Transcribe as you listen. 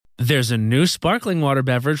There's a new sparkling water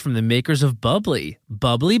beverage from the makers of Bubbly,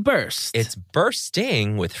 Bubbly Burst. It's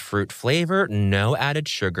bursting with fruit flavor, no added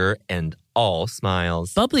sugar, and all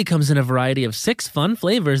smiles. Bubbly comes in a variety of 6 fun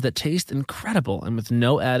flavors that taste incredible, and with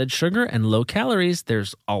no added sugar and low calories,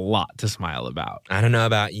 there's a lot to smile about. I don't know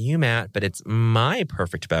about you, Matt, but it's my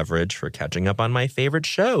perfect beverage for catching up on my favorite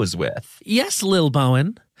shows with. Yes, Lil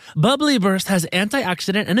Bowen. Bubbly Burst has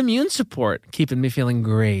antioxidant and immune support, keeping me feeling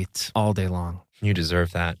great all day long. You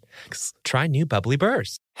deserve that. Try new Bubbly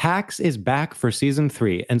Burst. Hacks is back for season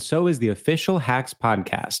 3, and so is the official Hacks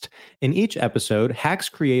podcast. In each episode, Hacks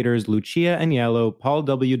creators Lucia Aniello, Paul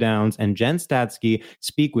W. Downs, and Jen Statsky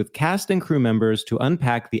speak with cast and crew members to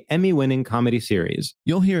unpack the Emmy-winning comedy series.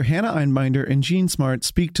 You'll hear Hannah Einbinder and Jean Smart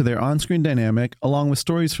speak to their on-screen dynamic, along with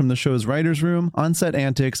stories from the show's writer's room, on-set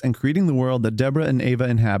antics, and creating the world that Deborah and Ava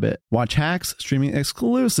inhabit. Watch Hacks, streaming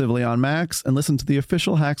exclusively on Max, and listen to the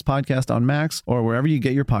official Hacks podcast on Max or wherever you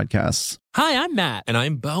get your podcasts. Hi, I'm Matt. And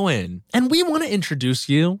I'm Bowen. And we want to introduce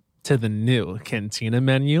you to the new Cantina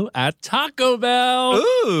menu at Taco Bell.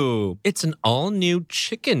 Ooh, it's an all-new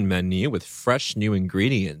chicken menu with fresh new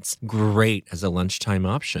ingredients. Great as a lunchtime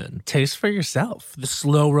option. Taste for yourself. The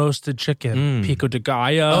slow-roasted chicken, pico de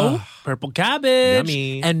gallo, purple cabbage,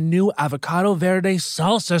 Yummy. and new avocado verde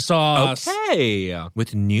salsa sauce. Okay.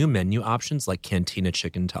 With new menu options like Cantina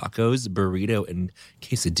chicken tacos, burrito, and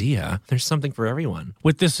quesadilla, there's something for everyone.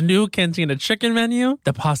 With this new Cantina chicken menu,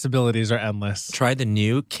 the possibilities are endless. Try the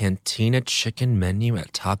new Cantina chicken menu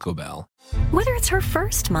at Taco Bell. Whether it's her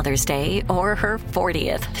first Mother's Day or her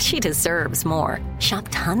 40th, she deserves more. Shop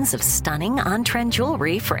tons of stunning on-trend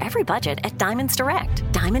jewelry for every budget at Diamonds Direct.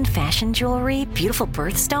 Diamond fashion jewelry, beautiful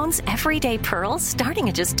birthstones, everyday pearls starting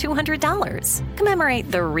at just $200. Commemorate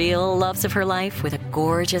the real loves of her life with a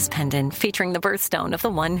gorgeous pendant featuring the birthstone of the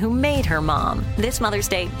one who made her mom. This Mother's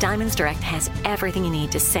Day, Diamonds Direct has everything you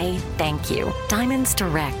need to say thank you. Diamonds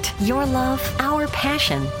Direct. Your love, our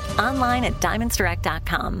passion. Online at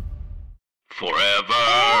diamondsdirect.com.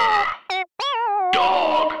 Forever.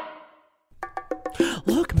 Dog.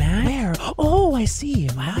 Look, man. Where? Oh, I see.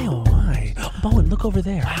 My, oh, my. Bowen, look over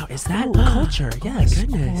there. Wow, is that culture? Yes. Oh, my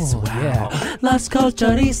goodness. Oh, Wow. Yeah. Las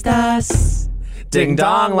Culturistas. Ding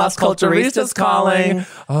dong, Las Culturistas calling.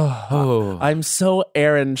 Oh, I'm so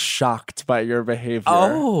Aaron shocked by your behavior.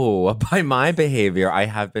 Oh, by my behavior, I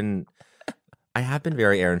have been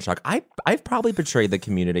very Aaron shocked. I've probably betrayed the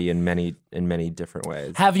community in many different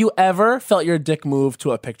ways. Have you ever felt your dick move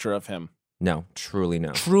to a picture of him? No, truly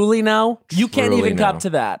no. Truly no? You can't Truly even no. cop to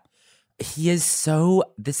that. He is so.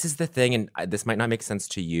 This is the thing, and this might not make sense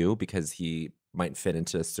to you because he might fit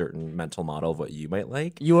into a certain mental model of what you might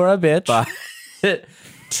like. You are a bitch. But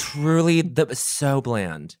truly, so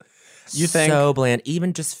bland. You think? So bland.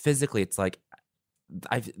 Even just physically, it's like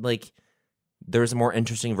there's a more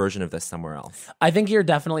interesting version of this somewhere else. I think you're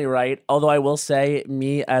definitely right. Although I will say,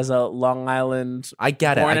 me as a Long Island, I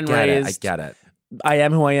get it. born I and get it. I raised, get it. I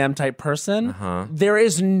am who I am type person, Uh-huh. there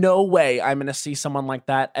is no way I'm going to see someone like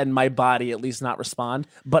that and my body at least not respond.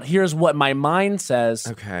 But here's what my mind says.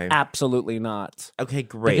 Okay. Absolutely not. Okay,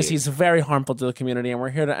 great. Because he's very harmful to the community, and we're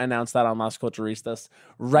here to announce that on Las Culturistas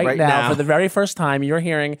right now. now. For the very first time, you're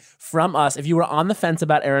hearing from us. If you were on the fence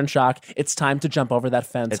about Aaron Schock, it's time to jump over that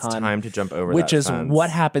fence, It's hon. time to jump over Which that is fence. what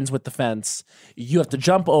happens with the fence. You have to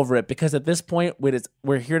jump over it because at this point,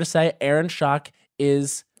 we're here to say Aaron Schock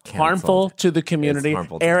is harmful to the community.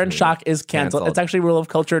 harmful to the Aaron community. Schock is canceled. Canceled. It's actually rule of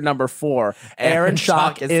culture number 4. Aaron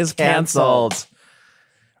Schock is canceled.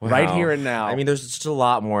 Right Wow. here and now. I mean, there's just a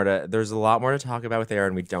lot more to talk about with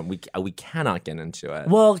Aaron. We cannot get into it.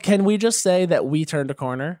 Well, can we just say that we turned a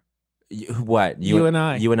corner? What? You and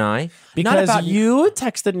I. You and I? Not Because about you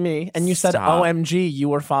texted me and you said, Stop. OMG, you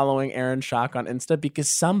were following Aaron Schock on Insta because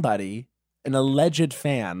somebody, an alleged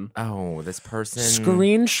fan, Oh, this person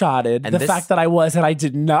screenshotted And the this- fact that I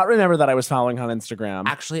did not remember that I was following on Instagram.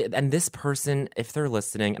 Actually, and this person, if they're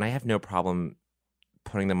listening, and I have no problem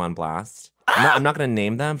putting them on blast. I'm not going to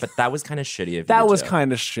name them, but that was kind of shitty of you. That was to.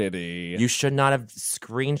 kind of shitty. You should not have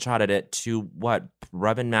screenshotted it to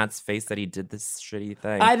rub in Matt's face that he did this shitty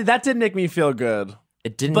thing. That didn't make me feel good.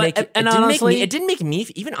 It didn't But- make it. and it didn't honestly- make me. It didn't make me.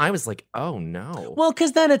 Even I was like, oh no. Well,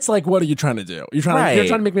 because then it's like, what are you trying to do? You're Right.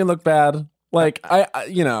 trying to make me look bad. Like I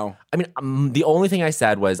you know. I mean, the only thing I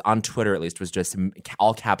said was on Twitter, at least, was just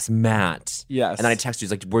all caps Matt. Yes. And then I texted you,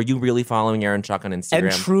 like, were you really following Aaron Schock on Instagram?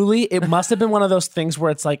 And truly, it must have been one of those things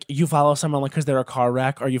where it's like you follow someone like because they're a car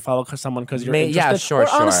wreck, or you follow someone because you're interested. yeah, sure, Or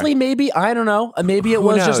sure. honestly, maybe I don't know. Maybe it Who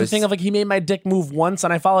was just a knows? thing of like he made my dick move once,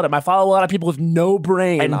 and I followed him. I follow a lot of people with no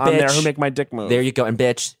brain And on there bitch, who make my dick move. There you go. And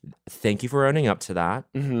bitch, thank you for owning up to that.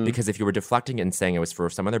 Mhm. Because if you were deflecting it and saying it was for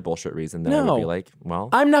some other bullshit reason, then I No. would be like, well,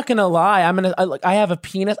 I'm not gonna lie. I have a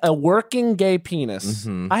penis, a working gay penis.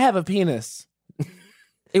 Mhm. I have a penis.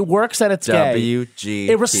 It works and it's gay. WG.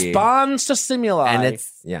 It responds to stimuli, And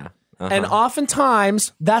it's, yeah. and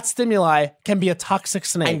oftentimes that stimuli can be a toxic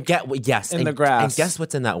snake. And in the grass. And guess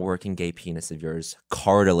what's in that working gay penis of yours?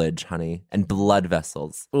 Cartilage, honey, and blood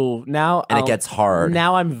vessels. Ooh, now And it gets hard.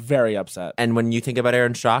 Now I'm very upset. And when you think about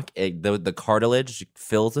Aaron Schock, the cartilage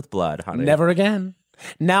fills with blood, honey. Never again.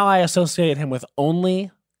 Now I associate him with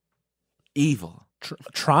only evil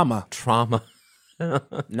trauma. trauma.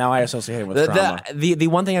 Now I associate him with trauma. The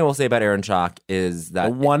one thing I will say about Aaron Schock is The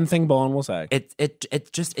that one thing Bowen will say. it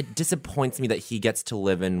disappoints me that he gets to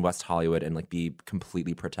live in West Hollywood and like be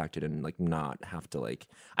completely protected and like not have to like.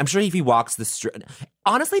 I'm sure if he walks the street,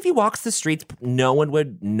 honestly, if he walks the streets, no one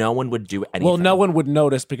would do anything. Well, no one would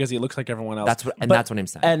notice because he looks like everyone else. That's what I'm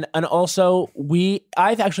saying. And also,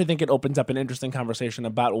 I actually think it opens up an interesting conversation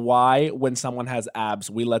about why, when someone has abs,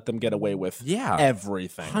 we let them get away with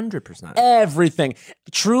everything. 100%. Everything.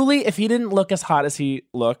 Truly, if he didn't look as hot as he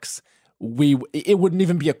looks, it wouldn't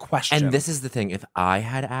even be a question. And this is the thing: if I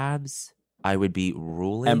had abs, I would be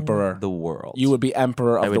ruling Emperor. the world. You would be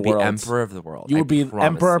emperor of I would the be world. emperor of the world. You would be promise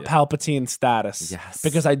Emperor you. Palpatine status. Yes.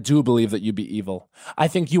 Because I do believe that you'd be evil. I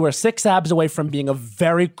think you are 6 abs away from being a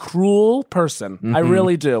very cruel person. I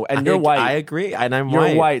really do. And you're white. I agree, and I'm You're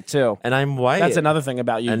white. white too. And I'm white. That's another thing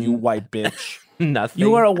about you, you white bitch. Nothing.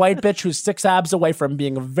 You are a white bitch who's 6 abs away from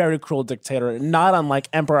being a very cruel dictator, not unlike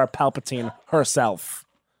Emperor Palpatine herself.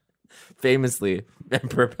 Famously,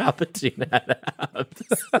 Emperor Palpatine had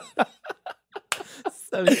abs.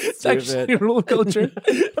 So Sexually Rule Culture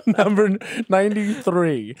number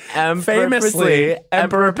 93. Famously,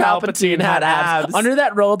 Emperor Palpatine had abs. Under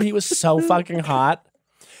that robe, he was so fucking hot.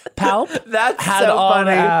 Palp That's had so all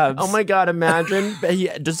funny. abs. Oh my god! Imagine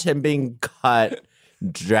just him being cut,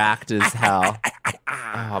 jacked as hell.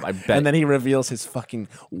 I bet. And then he reveals his fucking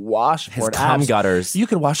washboard cum abs. gutters. You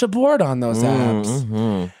could wash a board on those abs.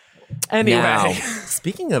 Anyway, Now,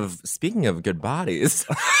 speaking of good bodies,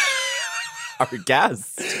 our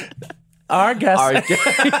guest. our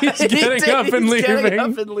guest, he's getting up and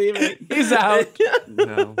leaving. He's out.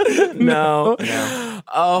 No.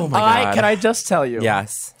 Oh my god! Can I just tell you?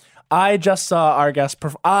 Yes. I just saw our guest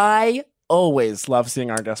I always love seeing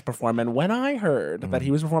our guest perform. And when I heard that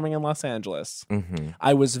he was performing in Los Angeles,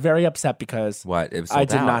 I was very upset because What? It was I sold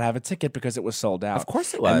did out. not have a ticket because it was sold out. Of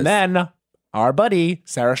course it was. And then our buddy,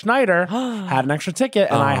 Sarah Schneider, had an extra ticket.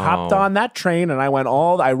 And I hopped on that train and I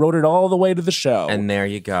rode it all the way to the show. And there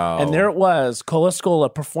you go. And there it was, Cola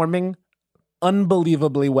Scola performing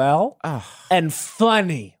unbelievably well and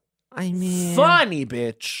funny. I mean, Funny,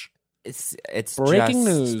 bitch. It's Breaking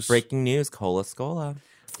just news. Breaking news. Cola Scola.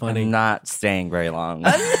 I'm not staying very long.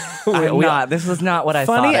 I'm not. This was not what I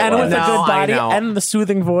Funny thought it and was. with a No, good I body know. and the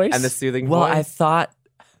soothing voice. And the soothing Well, voice. I thought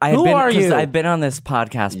Who are you? I've been on this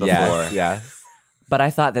podcast before, Yes. but I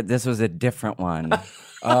thought that this was a different one.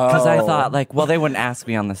 Because I thought, they wouldn't ask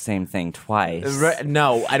me on the same thing twice.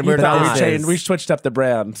 No, and You we're thought not. we changed. We switched up the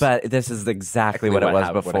brand. But this is exactly what it was what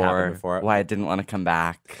happened before. Why I didn't want to come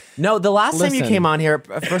back. No, the last time you Listen. came on here,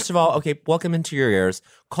 first of all, okay, welcome into your ears.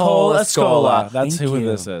 Cola Scola. Scola. That's Thank who you.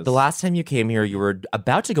 this is. The last time you came here, you were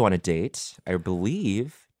about to go on a date, I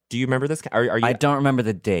believe. Do you remember this? Are you? I don't remember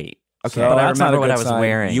the date. Okay, but I that's not a remember what good I was sign.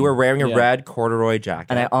 wearing. You were wearing a Yeah. red corduroy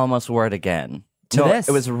jacket. and I almost wore it again. To No, this?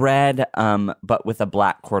 it was red, but with a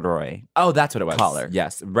black corduroy. Oh, that's what it was. Collar.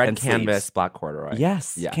 Yes, red And canvas, sleeves. black corduroy.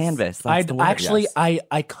 Yes, canvas. That's the word. I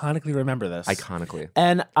iconically remember this. Iconically.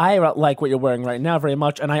 And I like what you're wearing right now very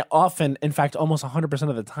much. And I often, in fact, almost 100%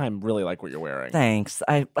 of the time, really like what you're wearing. Thanks.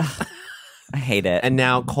 I hate it. And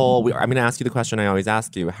now, Cole, I'm going to ask you the question I always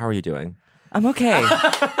ask you. How are you doing? I'm okay.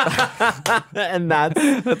 And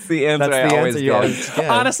that's the answer. the answer you always give.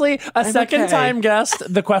 Honestly, a second okay. time guest,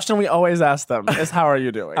 the question we always ask them is, "How are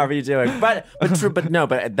you doing?" How are you doing? But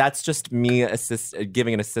that's just me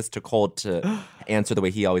giving an assist to Cole to answer the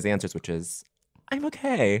way he always answers, which is, I'm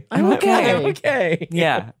okay. I'm okay. I'm okay.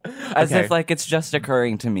 Yeah. As Okay. if it's just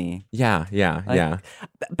occurring to me. Yeah.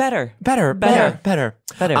 Better. Better. Better.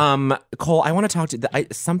 Cole, I want to talk to you.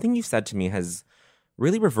 Something you said to me has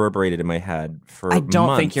really reverberated in my head for I don't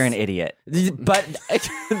months. think you're an idiot. But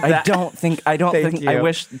I don't think Thank I you.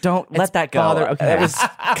 wish don't let that go. okay. It was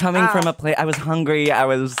coming from a place I was hungry.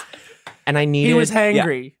 and I needed. He was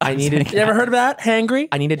hangry. Yeah, I needed. You ever heard of that? Hangry?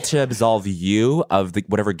 I needed to absolve you of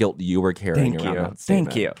whatever guilt you were carrying Thank around you. that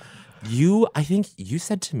statement. Thank you. I think you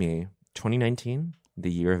said to me, 2019, the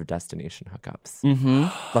year of destination hookups. Mm-hmm.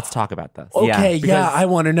 Let's talk about this. Okay, because- I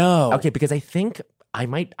want to know. Okay, because I think I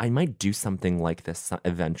might do something like this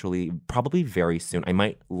eventually, probably very soon. I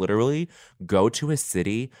might literally go to a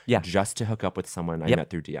city just to hook up with someone I met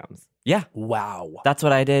through DMs. Yeah. Wow. That's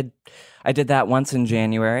what I did. I did that once in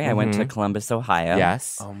January. I went to Columbus, Ohio.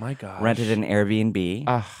 Yes. Oh my gosh. Rented an Airbnb.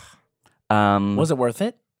 Was it worth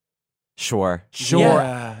it? Sure.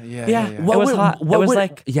 Yeah. It was hot. It was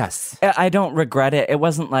like, yes. I don't regret it. It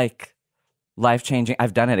wasn't like life-changing.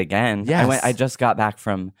 I've done it again. Yes. I just got back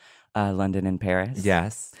from London and Paris.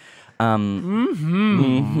 Yes.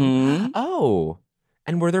 Oh.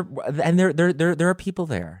 And were there are people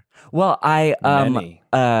there. Well, Many.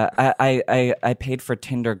 I paid for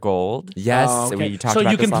Tinder Gold. Yes. Oh, okay. We talked So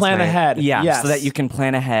about you this can last plan night. ahead. Yeah, Yes. so that you can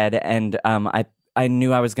plan ahead. And I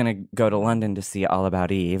knew I was going to go to London to see All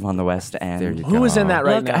About Eve on the West End. There you Who is in that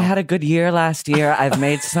right Look, now? I had a good year last year. I've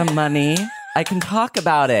made some money. I can talk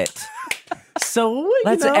about it. So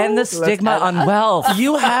Let's end the stigma on wealth.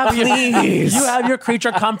 You have your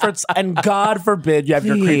creature comforts, and God forbid you have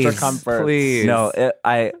your creature comforts. Please. No,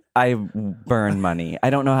 I burn money. I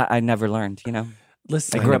don't know how. I never learned.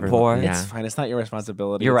 Listen, I grew up poor. It's fine. It's not your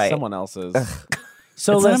responsibility. You're It's right. someone else's.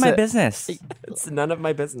 So It's none of my listen- business. It's none of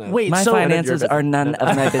my business. Wait, My so finances are none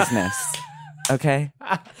of my business. Okay?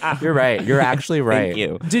 You're right. You're actually right. Thank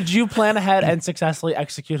you. did you plan ahead and successfully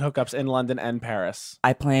execute hookups in London and Paris?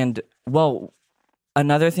 I planned, well,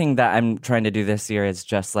 another thing that I'm trying to do this year is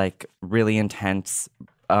just like really intense,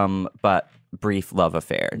 but brief love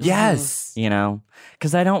affairs. Yes.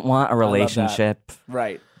 Because I don't want a relationship.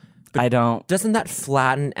 Right. I don't. Doesn't that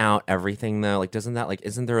flatten out everything though? Like, doesn't that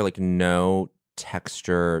isn't there no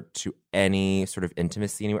texture to any sort of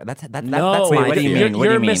intimacy anywhere? That's No, that's Wait, my what do you feeling. mean? What do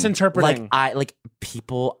You're you mean? misinterpreting.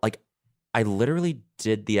 I literally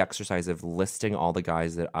did the exercise of listing all the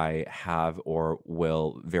guys that I have or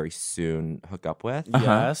will very soon hook up with.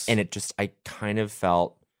 Yes. And I kind of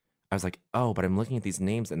felt, I was like, oh, but I'm looking at these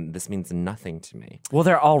names and this means nothing to me. Well,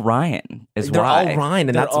 they're all Ryan. They're all Ryan,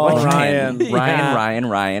 and They're that's all what Ryan.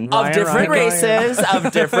 Ryan. of different Ryan. races,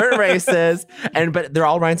 of different races, but they're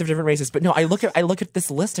all Ryans of different races. But no, I look at this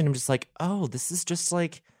list and I'm just like, oh, this is just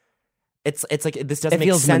like, it's like this doesn't It make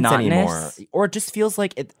feels sense monotonous. anymore, or it just feels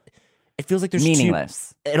like it. It feels like there's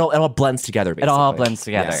Meaningless. It all blends together. Basically. It all blends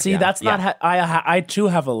together. Yeah. See, that's not how I too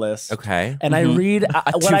have a list. Okay. And I read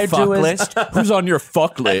what I do is Who's on your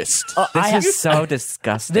fuck list? This is so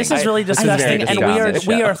disgusting. This is really disgusting, and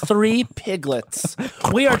disgusting. we are three piglets.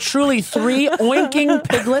 We are truly three oinking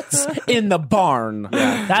piglets in the barn.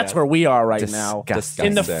 That's where we are right now. Disgusting.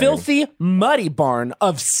 In the filthy, muddy barn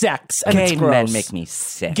of sex. And it's Gay gross. men make me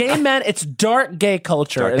sick. Gay men, it's dark gay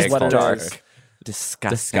culture Dark is gay what culture. it is.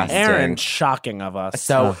 Disgusting. Aaron, shocking of us.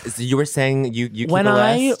 So you were saying you keep when a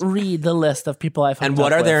I list? read the list of people I've And hooked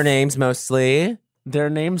what up are their with, names mostly? Their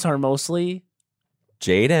names are mostly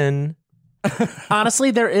Jaden.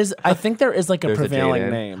 honestly, I think there is like a There's prevailing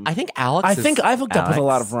Jaden. name. I think Alex. I think I've hooked up with a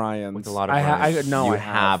lot of Alex. Ryans. with a lot of I Ryans. know you I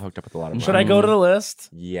have hooked up with a lot of. Should I go to the list?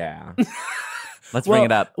 Yeah. Let's bring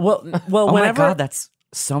it up. Well, Oh my whenever. God, that's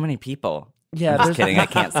so many people. Yeah, I'm just there's- kidding. I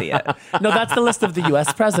can't see it. No, that's the list of the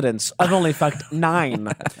U.S. presidents. I've only fucked 9.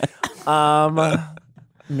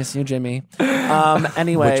 Miss you, Jimmy.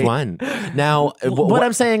 Anyway, Which one? Now, What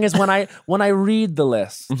I'm saying is when I read the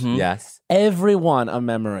list, Yes. everyone a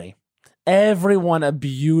memory. Everyone a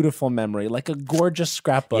beautiful memory, like a gorgeous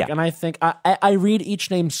scrapbook. Yeah. And I think I read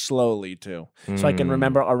each name slowly too, so I can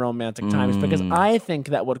remember our romantic times. Because I think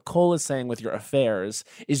that what Cole is saying with your affairs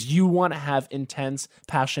is you want to have intense,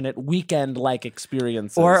 passionate, weekend-like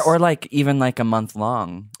experiences. Or like even like a month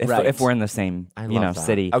long Right. if we're in the same I love that.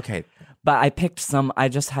 city. Okay. But I picked some. I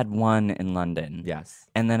just had one in London. Yes.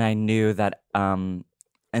 And then I knew that. And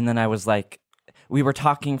then I was like, we were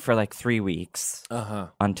talking for like 3 weeks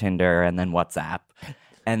on Tinder and then WhatsApp,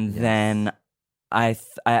 and then I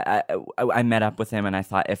met up with him and I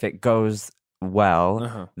thought if it goes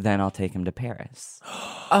well, then I'll take him to Paris.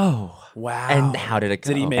 Oh. wow. And how did it go?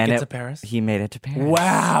 Did he make And it to Paris? He made it to Paris.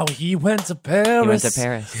 Wow, he went to Paris. He went to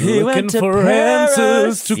Paris. He went looking to for Paris.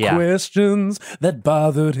 answers to Yeah. questions that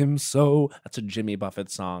bothered him so. That's a Jimmy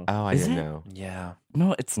Buffett song. Oh, I didn't know. Yeah.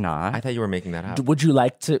 No, it's not. I thought you were making that up. Would you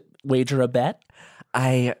like to wager a bet?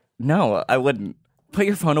 No, I wouldn't. Put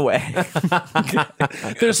your phone away.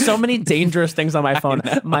 There's so many dangerous things on my phone.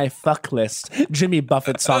 My fuck list. Jimmy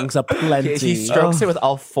Buffett songs aplenty. He strokes it with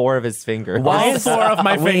all 4 of his fingers. All 4 of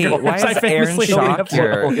my Wait, fingers. why is I famously Aaron only Schock have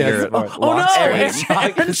your- 4. your- Oh no! Aaron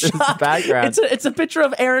Schock is his background. It's a picture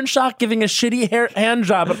of Aaron Schock giving a shitty hand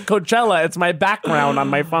job at Coachella. It's my background on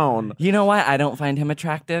my phone. You know why I don't find him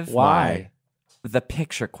attractive? Why? The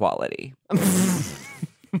picture quality.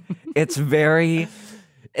 It's very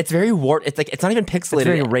It's very warped. It's like it's not even pixelated. It's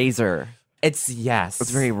very razor. It's yes. It's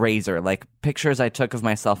very razor, like pictures I took of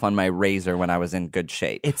myself on my razor when I was in good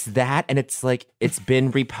shape. It's that, and it's like it's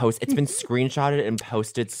been reposted. It's been screenshotted and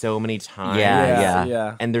posted so many times.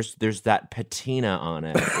 Yeah. And there's that patina on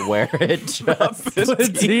it where it just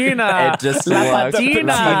Patina. It just La looks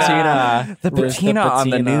patina. patina. The Where's the patina on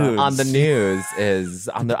the patina? news. On the news is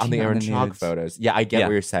on the patina on Aaron the Chalk nudes. photos. Yeah, I get Yeah.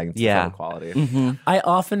 what you're saying. It's Yeah. photo quality. I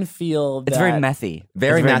often feel that It's very methy.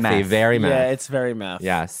 Very It's methy. meth. Very meth. Yeah, it's very meth.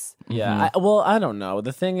 Yes. Yeah. I don't know.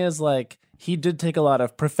 The thing is, like, he did take a lot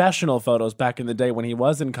of professional photos back in the day when he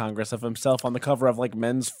was in Congress of himself on the cover of like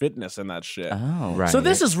Men's Fitness and that shit. Oh, Right. So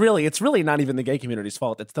this is really, it's really not even the gay community's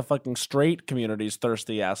fault. It's the fucking straight community's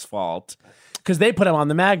thirsty ass fault. Because they put him on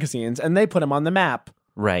the magazines and they put him on the map.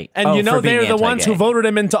 right. And Oh, you know for being they're the ones who anti-gay. voted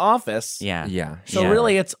him into office. Yeah. Yeah. So Yeah.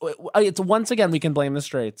 really, it's once again we can blame the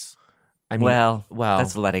straights. I mean, Well, well,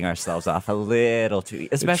 that's letting ourselves off a little too,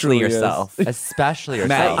 especially truly is. yourself. especially Matt,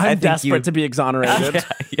 yourself. I I'm think desperate you- to be exonerated.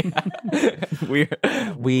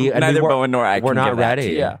 Neither Bowen nor I We're can not give that to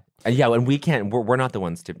ready. you. Yeah. And yeah, and we can't. We're not the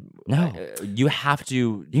ones to. No. You have to.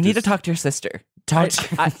 You need to just talk to your sister. Talk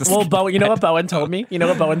to. Well, Bowen, you know what Bowen told me? You know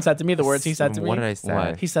what Bowen said to me? The words he said to me? What did I say?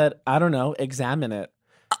 What? He said, I don't know, examine it.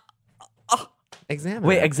 Examine.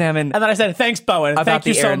 Wait, it. examine And then I said, thanks, Bowen. about Thank the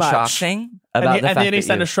you so Aaron much. Schock thing. And, About he, the and fact then he that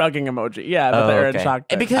sent you- a shrugging emoji. Yeah, about Oh, the Aaron okay. Schock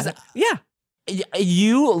thing. Because yeah.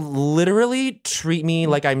 you literally treat me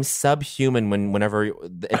like I'm subhuman whenever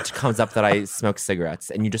it comes up that I smoke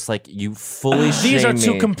cigarettes, and you just like you fully These are shame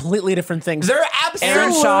two me. completely different things. They're absolutely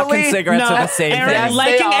Aaron Schock and cigarettes No, are the same Aaron, thing. Yes,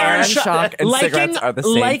 liking they are. Aaron Schock and cigarettes are the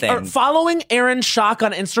same thing. Following Aaron Schock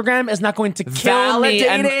on Instagram is not going to kill me.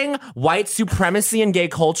 And Validating white supremacy and gay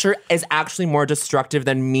culture is actually more destructive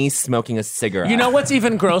than me smoking a cigarette. you know what's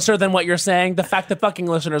even grosser than what you're saying? The fact that fucking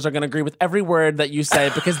listeners are going to agree with every word that you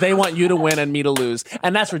say because they want you to win and me to lose,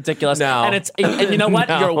 and that's ridiculous. No. And you know what?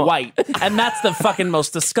 No. You're white, and that's the fucking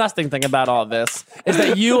most disgusting thing about all this is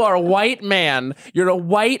that you are a white man. You're a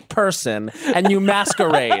white person, and you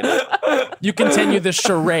masquerade. You continue the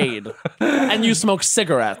charade, and you smoke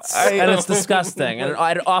cigarettes, and it's disgusting, and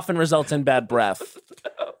it often results in bad breath,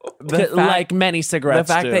 like many The cigarettes.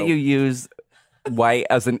 fact do. that you use white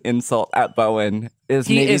as an insult at Bowen is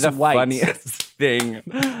He maybe is the white. funniest thing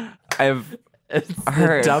I've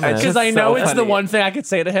heard. dumbest. Because I so know it's the funny. one thing I could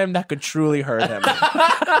say to him that could truly hurt him.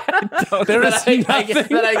 There is nothing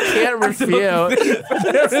that I can't refute.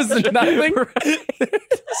 There is nothing.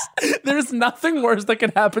 There's nothing worse that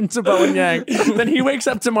could happen to Bowen Yang than he wakes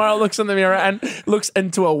up tomorrow, looks in the mirror, and looks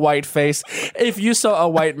into a white face. If you saw a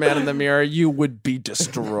white man in the mirror, you would be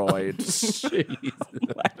destroyed.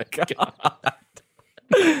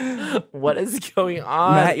 What is going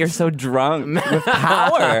on? Matt, you're so drunk with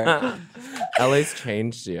power. LA's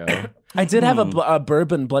changed you. I did have a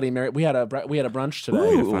bourbon Bloody Mary. We had a brunch today.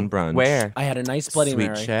 Ooh, fun brunch. Where? I had a nice Bloody Sweet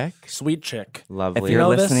Mary. chick. Sweet chick. Lovely. If you're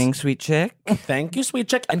know this? listening, sweet chick, Thank you, sweet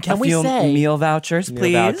chick. And a can we few say? meal vouchers,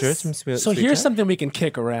 please? Vouchers from Sweet So Sweet here's Chick? something we can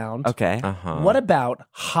kick around. Okay. Uh-huh. What about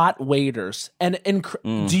hot waiters? And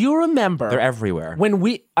do you remember? They're everywhere.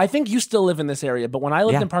 When I think you still live in this area, but when I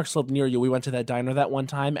lived Yeah. in Park Slope near you, we went to that diner that one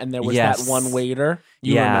time, and there was Yes. that one waiter.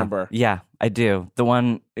 You yeah, remember? Yeah, I do. The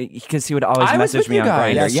one because he would always I was message with me you on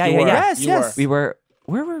guys. Grindr. Yes, Yeah, you yeah, were. yeah. Yes, You yes. We were.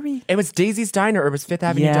 Where were we? It was Daisy's Diner, or it was Fifth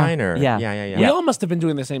Avenue Yeah, Diner. yeah. yeah. We all must have been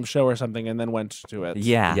doing the same show or something, and then went to it.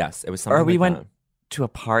 Yeah. Yes, it was something Or we like went that. to a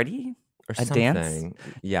party. Or a something. dance?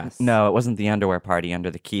 Yes. No, it wasn't the underwear party under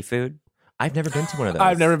the key food. I've never been to one of those.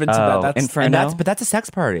 I've never been to Oh, that. That's Inferno. But that's a sex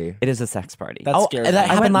party. It is a sex party. That's scary. that I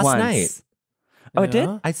happened went last once. night. Oh, it did.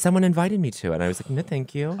 Yeah. Someone invited me to it, and I was like, no,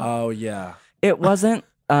 thank you. Oh yeah. It wasn't.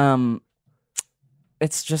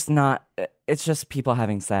 It's just not. It's just people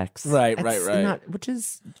having sex. Right. It's not- which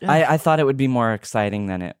is I thought it would be more exciting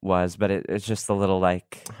than it was, but it's just a little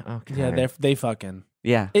like okay. Yeah, they fucking.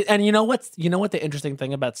 yeah. And you know what the interesting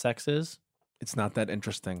thing about sex is? It's not that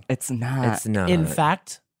interesting. It's not. It's not. In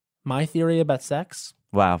fact, my theory about sex.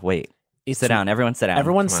 Wow. Wait. Sit down. Everyone sit down.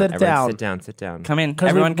 Everyone Come on, sit everyone down. Sit down. Sit down. Come in. 'Cause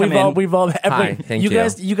Everyone come in. We've all Hi, thank you.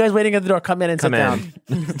 You guys waiting at the door. Come in and Come sit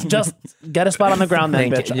in. down. Just get a spot on the ground,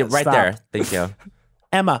 then, Thank bitch. you. Right Stop. there. Thank you.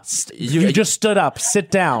 Emma, you just stood up.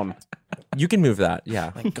 Sit down. You can move that.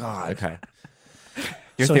 Yeah. My God. Okay.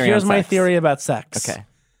 Your So theory here's on my sex. theory about sex. Okay.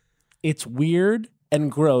 It's weird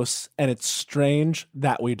and gross, and it's strange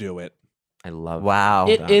that we do it. I love. Wow.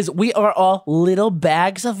 It is. We are all little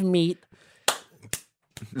bags of meat,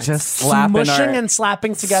 just slapping smushing our, and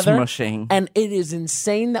slapping together. Smushing. And it is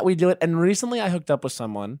insane that we do it. And recently I hooked up with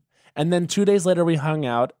someone, And then 2 days later, we hung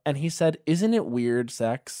out, and he said, "Isn't it weird,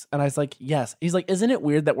 sex?" And I was like, "Yes." He's like, "Isn't it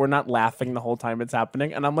weird that we're not laughing the whole time it's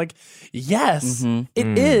happening?" And I'm like, "Yes,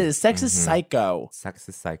 it is. Sex is psycho. Sex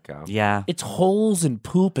is psycho. Yeah. It's holes and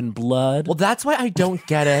poop and blood. Well, that's why I don't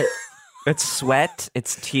get it. It's sweat.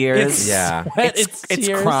 It's tears. It's Yeah. sweat, It's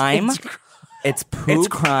tears, crime. It's poop. It's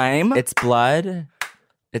crime. It's blood.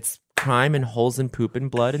 It's crime and holes and poop and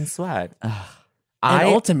blood and sweat. and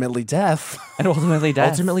ultimately death. and ultimately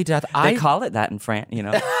death. Ultimately death. They call it that in France. You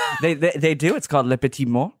know, they do. It's called le petit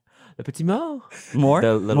mort. Le petit mort. Mort.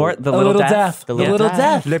 The little- Mort. The A little little death. death. The little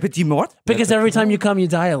death. Le petit mort. Because every time you come, you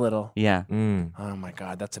die a little. Yeah. Oh my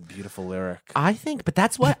God, that's a beautiful lyric. I think, but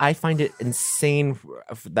that's why I find it insane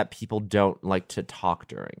that people don't like to talk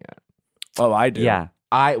during it. Oh, I do. Yeah.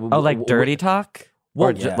 Like dirty talk. Well,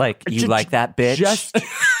 Or yeah. like you like that bitch. Just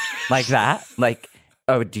like that. Like,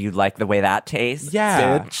 oh, do you like the way that tastes?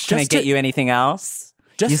 yeah. Bitch. Can I Just get to- you anything else?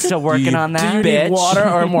 just You to- still working on Do that? you bitch. need water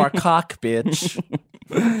or more cock, bitch?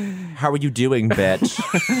 How are you doing, bitch?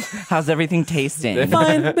 How's everything tasting?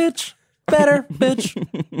 Fine, bitch. Better, bitch.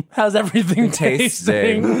 How's everything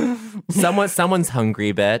tasting? Someone's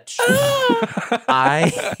hungry, bitch.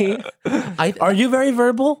 I Are you very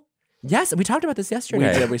verbal? yes, we talked about this We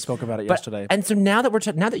yesterday. did. We spoke about it But- yesterday. And so now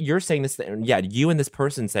that now that you're saying this, yeah, you and this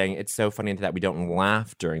person saying it's so funny that we don't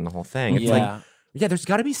laugh during the whole thing. It's like, yeah, there's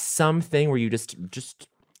got to be something where you just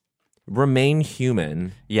remain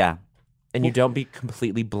human Yeah. and you don't be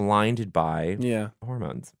completely blinded by Yeah.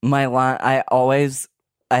 hormones. My line.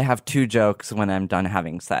 I have two jokes when I'm done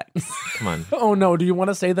having sex. Come on. Oh no, do you want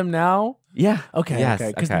to say them now? Yeah. Okay, Yes,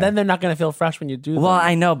 okay. Because okay. then they're not going to feel fresh when you do them. Well,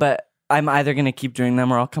 I know, but I'm either gonna keep doing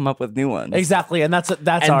them or I'll come up with new ones. Exactly, and that's And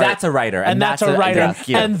art. that's a writer. and that's a writer. Thank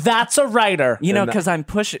you. And that's a writer. You know, And because I'm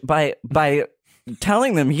pushing by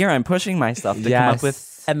telling them here, I'm pushing myself to come Yes. up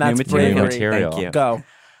with And that's new material. bravery. material. Thank you. Go.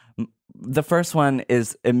 The first one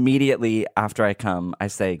is immediately after I come, I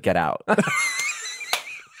say, "Get out."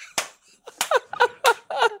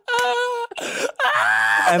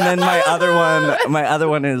 And then my other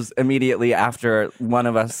one is immediately after one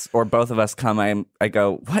of us or both of us come, I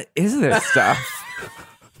go, "What is this stuff?"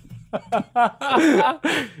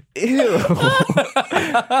 Ew.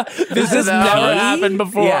 This has never happened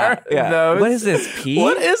before. Yeah. Those- What is this, pee?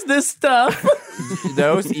 What is this stuff?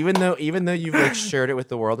 Those, even though you've like shared it with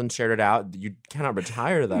the world and shared it out, you cannot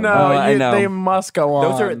retire them. No, I know. they must go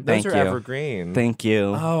on. those are Thank you. evergreen. Thank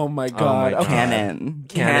you. Oh my God. my Okay. Canon.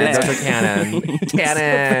 Canon. Those are canon.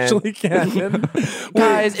 Canon. Officially canon.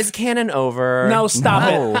 Guys, is canon over? No,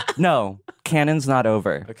 stop it. No, canon's not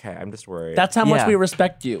over. Okay, I'm just worried. That's how much Yeah. we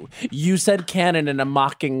respect you. You said canon in a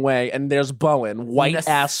mocking way, and there's Bowen, white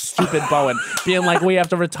ass, stupid Bowen, being like, we have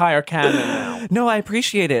to retire canon now. No, I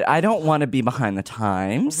appreciate it. I don't want to be behind the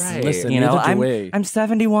times. Right. Listen, You know, neither do we. I'm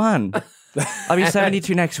 71. I'll be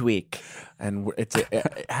 72 next week. And it's a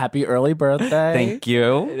happy early birthday. Thank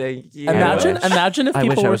you. Thank you. Imagine if I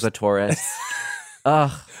people wish I were. was a Taurus.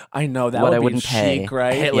 Ugh. I know that what would I be wouldn't pay. chic,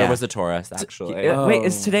 right? Hitler Yeah. was a Taurus, actually. Wait,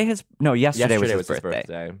 is today his? No, yesterday was his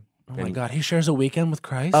birthday. Oh my God, he shares a weekend with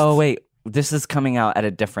Christ. Oh wait, this is coming out at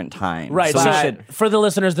a different time. right. So we but should. for the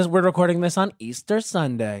listeners, we're recording this on Easter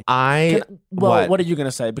Sunday. What? What are you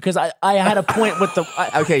gonna say? Because I had a point with the.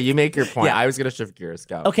 Okay, you make your point. Yeah. I was gonna shift gears.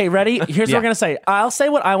 Go. Okay, ready? Here's what we're gonna say. I'll say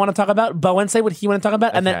what I want to talk about. Bowen say what he want to talk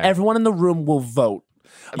about, and then Okay. everyone in the room will vote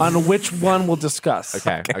on which one we'll discuss.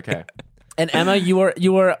 Okay. And Emma, you're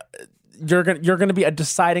gonna be a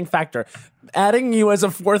deciding factor. Adding you as a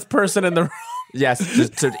fourth person in the room Yes,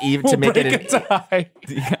 just to will make break it. a tie.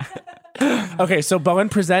 Okay, so Bowen,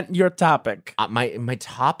 present your topic. My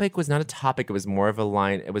topic was not a topic. It was more of a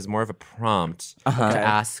line. It was more of a prompt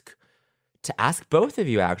to ask both of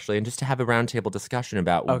you actually, and just to have a roundtable discussion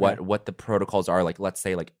about what the protocols are. Like, let's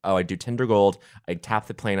say, like, oh, I do Tinder Gold. I tap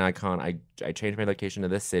the plane icon. I change my location to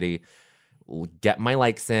this city. Get my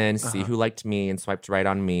likes in, see who liked me and swiped right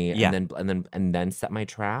on me, Yeah. and then set my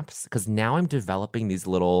traps. Because now I'm developing these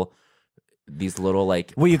little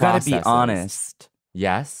like. Well, you got to be processes. honest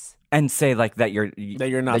Yes. and say like that you're That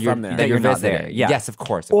you're not from there. that you're not visiting. there. Yeah. Yes, of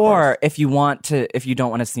course. Or if you don't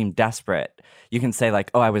want to seem desperate, you can say like,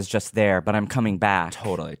 "Oh, I was just there, but I'm coming back."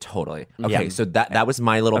 Totally. Okay, Yeah. so that was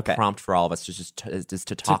my little Okay. prompt for all of us, just to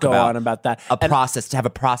To talk go about on about that. a And- process, to have a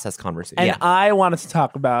process conversation. And I wanted to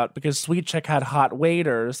talk about, because Sweet Chick had hot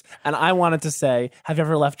waiters, and I wanted to say, have you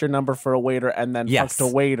ever left your number for a waiter and then Yes. fucked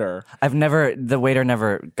a waiter? The waiter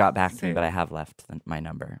never got back to me, but I have left my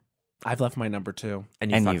number. I've left my number 2.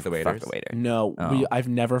 And you fucked the waiters? fucked the waiter. No, Oh. I've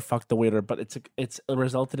never fucked the waiter, but it's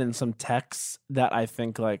resulted in some texts that I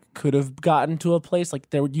think like could have gotten to a place. Like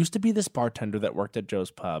there used to be this bartender that worked at Joe's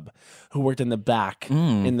Pub, who worked in the back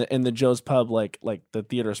in the Joe's Pub, like the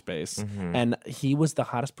theater space, and he was the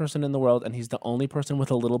hottest person in the world, and he's the only person with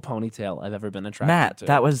a little ponytail I've ever been attracted Matt, to.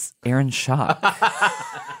 that was Aaron Shaw.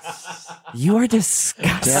 You are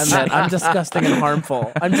disgusting. Damn it, I'm disgusting and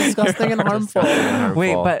harmful. I'm disgusting and harmful.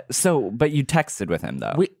 Wait, but you texted with him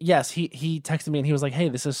though. Yes, he texted me and he was like, "Hey,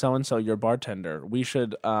 this is so and so, your bartender. We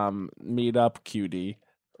should meet up, cutie."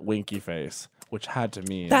 Winky face, which had to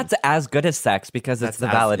mean That's as good as sex because it's the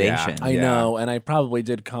validation. I know, and I probably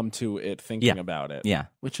did come to it thinking about it. Yeah.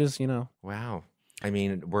 which is Wow. I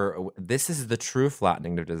mean, this is the true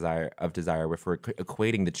flattening of desire, if we're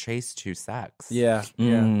equating the chase to sex. yeah.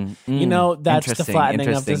 Mm, You know, that's the interesting, flattening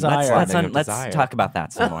of interesting. desire. Let's desire. talk about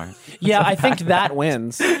that some more. Yeah, I think that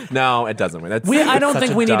wins. No, it doesn't win. I don't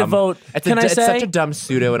think we need to vote. Can I it's say such a dumb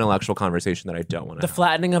pseudo intellectual conversation that I don't want to. the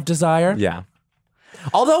flattening of desire? Yeah.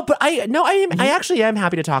 Although, but I actually am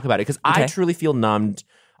happy to talk about it because I Okay. truly feel numbed.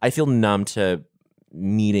 I feel numb to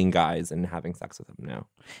meeting guys and having sex with them now.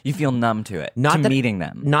 You feel numb to it, Not to that- meeting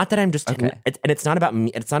them, Not that I'm just, Okay. and it's not about me.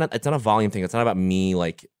 It's not a volume thing. It's not about me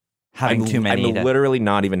like having too many. I'm to- literally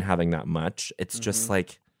not even having that much. It's just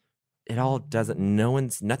like it all doesn't.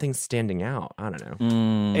 Nothing's standing out. I don't know.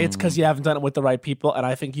 Mm. It's because you haven't done it with the right people, and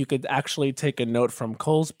I think you could actually take a note from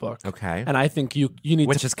Cole's book. Okay. And I think you need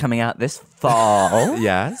which to. is coming out this fall.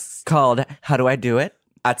 Yes. Called "How Do I Do It?"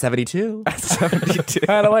 At 72. 72.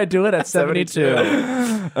 How do I do it at 72?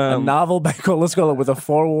 A novel by Cole Escola with a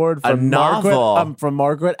foreword from novel. From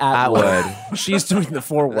Margaret Atwood. Atwood. She's doing the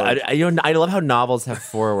foreword. I love how novels have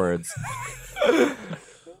forewords.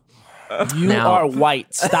 You Now- are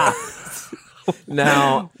white. Stop.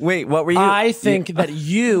 Now, Wait, what were you? I think that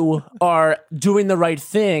you are doing the right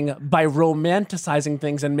thing by romanticizing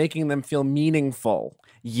things and making them feel meaningful.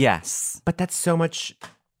 yes. but that's so much.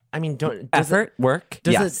 I mean, does Effort, work.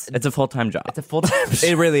 does Yes, it- it's a full-time job. It's a full time.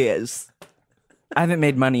 It really is. I haven't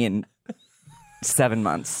made money in 7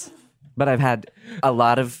 months, but I've had a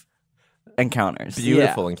lot of encounters.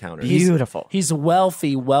 Beautiful encounters. Beautiful. He's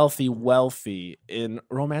wealthy in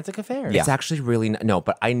romantic affairs. It's actually really no,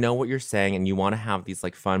 but I know what you're saying, and you want to have these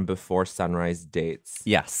like fun before sunrise dates.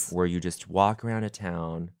 Yes. where you just walk around a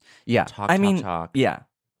town. Yeah. Talk, I talk, mean, talk. yeah.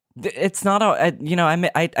 It's not a,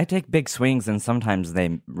 I take big swings and sometimes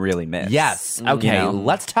they really miss. Yes. Okay. You know?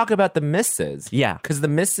 Let's talk about the misses. Yeah. because the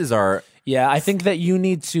misses are. Yeah, I think that you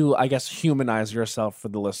need to, I guess, humanize yourself for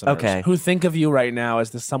the listeners. Okay. Who think of you right now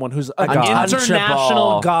as someone who's an god.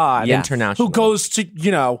 international god. Yeah. International. Who goes to,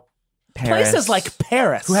 Paris. places like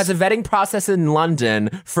Paris. Who has a vetting process in London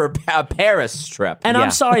for a Paris trip. And Yeah.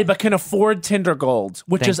 I'm sorry, but can afford Tinder Gold,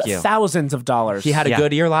 which Thank is you. thousands of dollars. He had a Yeah.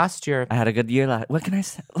 good year last year. I had a good year. What can I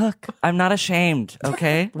say? Look, I'm not ashamed,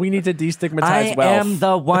 okay? We need to destigmatize I wealth. am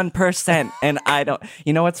the 1%. And I don't.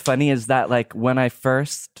 You know what's funny is that, like, when I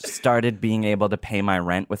first started being able to pay my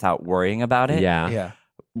rent without worrying about it, Yeah.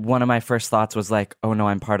 one of my first thoughts was like, oh no,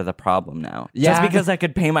 I'm part of the problem now. Yeah. Just because I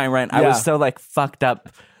could pay my rent, I Yeah. was so like fucked up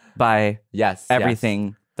by Yes.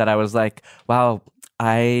 everything that I was like, wow,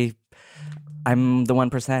 I'm the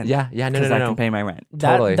 1%. Yeah, yeah, no, no, because no, I no. can pay my rent.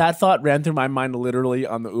 Totally. That thought ran through my mind literally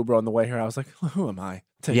on the Uber on the way here. I was like, who am I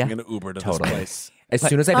taking Yeah. an Uber to Totally. this place? As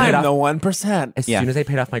soon as I paid I'm off, the 1%. as Yeah. soon as I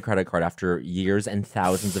paid off my credit card after years and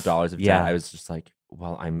thousands of dollars of debt, Yeah. I was just like,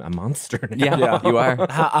 well, I'm a monster now. Yeah, you are.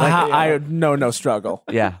 I know no struggle.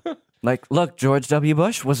 Yeah. Like, look, George W.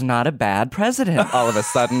 Bush was not a bad president. All of a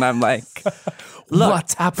sudden, I'm like, look,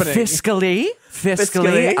 What's happening?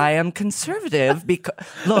 Fiscally, I am conservative because,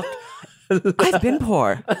 look, I've been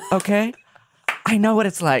poor, okay? I know what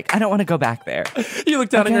it's like. I don't want to go back there. You look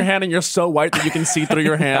down at Okay. your hand and you're so white that you can see through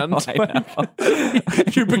your hand. I know.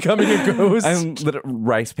 You're becoming a ghost. I'm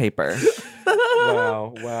rice paper.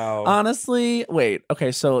 Wow. Honestly, wait.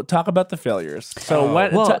 Okay, so talk about the failures. So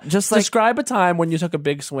when Well, just like- describe a time when you took a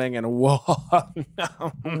big swing and whoa.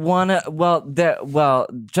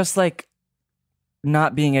 Just like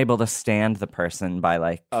not being able to stand the person by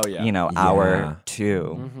like, Oh, yeah. you know, Yeah. hour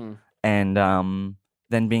two, Mm-hmm. and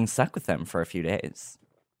then being stuck with them for a few days.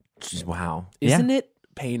 Wow. Isn't it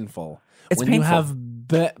painful It's when you painful.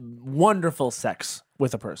 have wonderful sex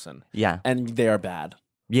with a person Yeah, and they are bad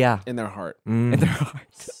yeah. in their heart? In their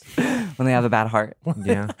hearts. When they have a bad heart.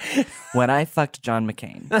 Yeah. When I fucked John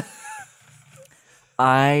McCain,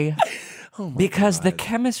 because the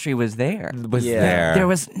chemistry was there. Was Yeah. there? There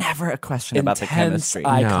was never a question about the Intense chemistry.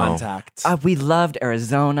 eye No. contact. We loved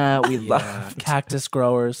Arizona. We Yeah. loved Cactus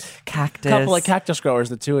growers. cactus. Couple of cactus growers,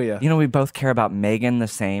 the two of you. You know, we both care about Megan the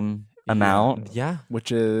same amount, Yeah.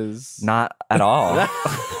 which is not at all.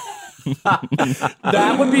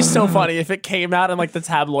 that would be so funny if it came out in like the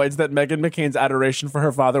tabloids that Meghan McCain's adoration for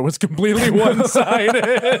her father was completely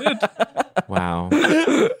one-sided. Wow. Like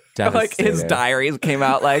his Devastating. diaries came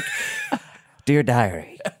out like, "Dear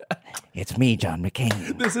diary, it's me, John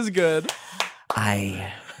McCain. This is good.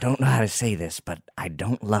 I don't know how to say this, but I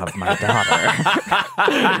don't love my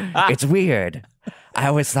daughter. It's weird. I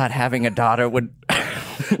always thought having a daughter would."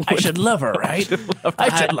 I should love her, right?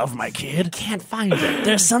 I should love my kid. Can't find it.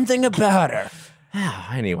 There's something about her.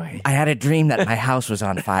 Anyway. I had a dream that my house was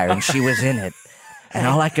on fire and she was in it. And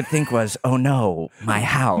all I could think was, oh no, my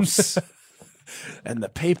house. And the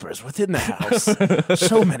papers within the house.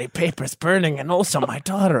 So many papers burning, and also my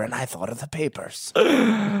daughter, and I thought of the papers.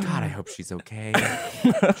 God, I hope she's okay.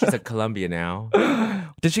 She's at Columbia now.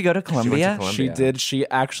 Did she go to Columbia? Columbia. She did. She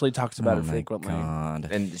actually talks about Oh it my frequently. God.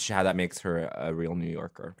 And how that makes her a real New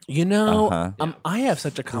Yorker. You know, Uh-huh. I have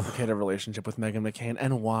such a complicated relationship with Meghan McCain,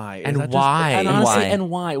 and why? Is And that just- why? and And honestly, why? and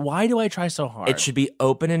why? Why do I try so hard? It should be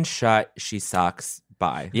open and shut. She sucks.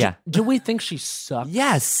 Bye. Yeah. Do we think she sucks?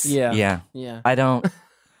 Yes. Yeah. Yeah. Yeah. I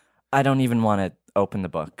don't even want to open the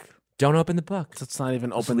book. Don't open the book. Let's not even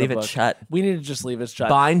Just open leave the it book. shut. We need to just leave it shut.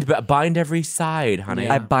 Bind every side, honey.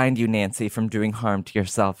 Yeah. I bind you, Nancy, from doing harm to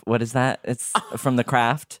yourself. What is that? It's from The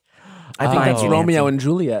Craft. I think bind that's you, Romeo Nancy. and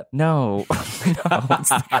Juliet. No, no, it's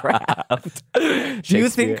The Craft. Do you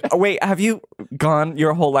think? Wait, have you gone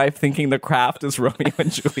your whole life thinking The Craft is Romeo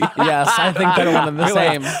and Juliet? Yes, I think they're one and the You're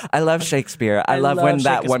like, same. I love Shakespeare. I love love when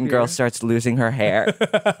that one girl Shakespeare. starts losing her hair.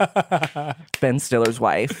 Ben Stiller's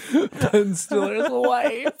wife, Ben Stiller's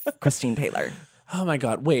wife. Christine Taylor. Oh my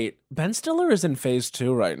God! Wait, Ben Stiller is in phase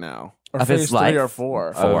 2 right now, or Of his phase 3 life? or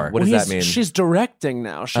 4. What does that mean? She's directing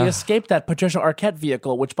now. She escaped that Patricia Arquette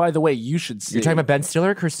vehicle, which, by the way, you should see. You're talking about Ben Stiller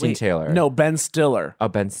or Christine Taylor? No, Ben Stiller. Oh,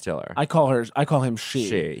 Ben Stiller. I call him she.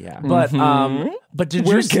 She, yeah. But but did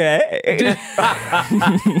you gay.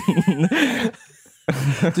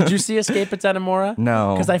 did you see Escape at Dannemora?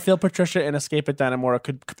 No. Because I feel Patricia in Escape at Dannemora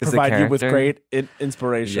could Is the provide you with character? great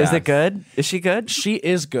inspiration. Yeah. Is it good? Is she good? She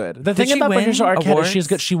is good. The Did thing she about win Patricia Arquette awards? is she's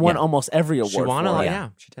good. She won Yeah. almost every award. She won for a lot. it. Yeah,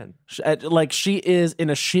 she did. Like she is in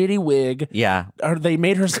a shitty wig. Yeah. Or they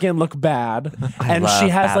made her skin look bad, I and love she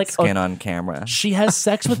has bad like skin on camera. she has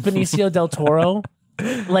sex with Benicio del Toro.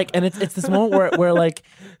 Like, and it's this moment where like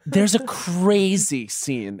there's a crazy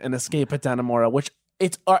scene in Escape at Dannemora, which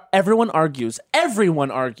everyone argues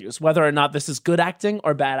whether or not this is good acting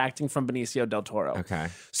or bad acting from Benicio del Toro. Okay.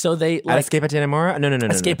 So they At like Escape at Dannemora? No.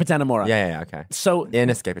 Escape at Dannemora. Yeah, okay. So In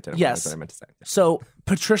Escape at Dannemora. Yes. That's what I meant to say. So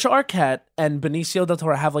Patricia Arquette and Benicio del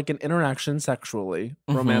Toro have like an interaction sexually,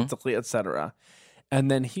 romantically, etc. And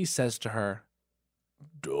then he says to her,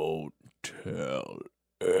 "Don't tell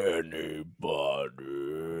anybody."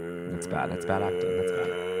 That's bad. That's bad acting. That's bad.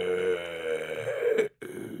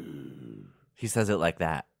 He says it like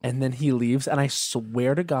that. And then he leaves, and I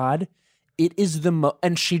swear to God, it is the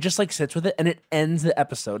and she just like sits with it, and it ends the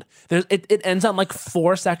episode. It ends on like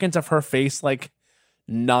 4 seconds of her face like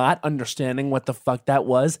not understanding what the fuck that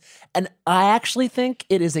was. And I actually think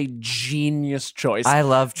it is a genius choice. I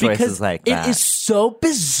love choices because like that. It is so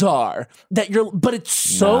bizarre but it's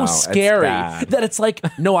so No, it's scary bad. that it's like,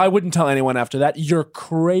 no, I wouldn't tell anyone after that. You're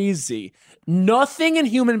crazy. Nothing in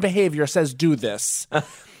human behavior says do this.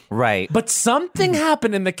 Right. But something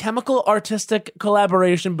happened in the chemical artistic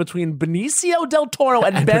collaboration between Benicio del Toro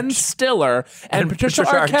and Ben Stiller and Patricia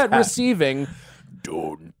Arquette receiving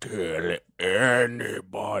 "Don't tell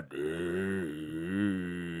anybody."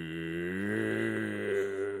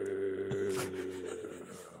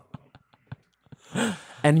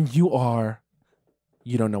 And you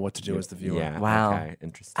don't know what to do as the viewer. Yeah. Wow. Okay.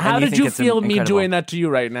 Interesting. How And you did think you it's feel me incredible. doing that to you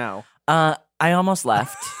right now? I almost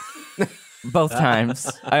left. Both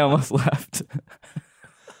times. I almost left.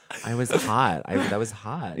 I was hot. That was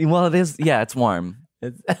hot. Well, it is. Yeah, it's warm.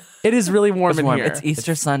 It is really warm It's in warm. here. It's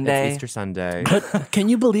Easter Sunday. It's Easter Sunday. But can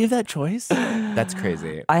you believe that choice? That's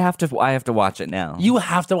crazy. I have to watch it now. You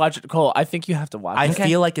have to watch it, Cole. I think you have to watch I it.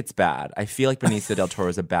 feel like it's bad. I feel like Benicio del Toro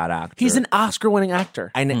is a bad actor. He's an Oscar-winning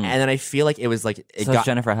actor. and then I feel like it was like it so got is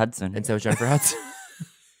Jennifer Hudson. and so is Jennifer Hudson.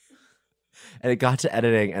 And it got to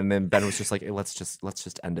editing, and then Ben was just like, hey, let's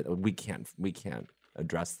just end it. We can't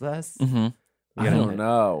address this. Mm-hmm. I don't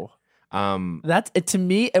know. That's it. To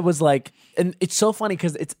me, it was like, and it's so funny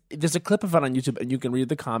because there's a clip of it on YouTube, and you can read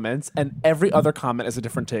the comments, and every other comment is a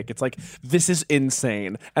different take. It's like, this is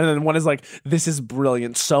insane, and then one is like, this is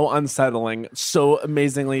brilliant, so unsettling, so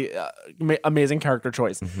amazingly amazing character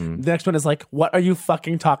choice. The next one is like, what are you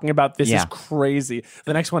fucking talking about? This is crazy.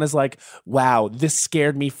 The next one is like, wow, this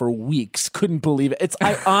scared me for weeks. Couldn't believe it.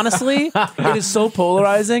 Honestly, it is so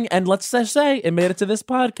polarizing, and let's just say it made it to this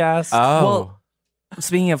podcast. Well,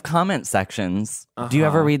 speaking of comment sections, do you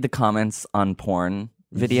ever read the comments on porn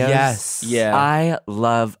videos? Yes. Yeah. I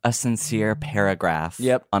love a sincere paragraph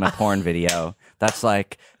on a porn video. That's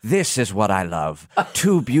like, this is what I love.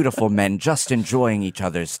 Two beautiful men just enjoying each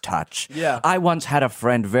other's touch. Yeah. I once had a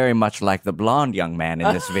friend very much like the blonde young man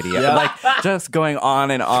in this video. Like, just going on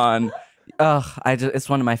and on. Ugh, it's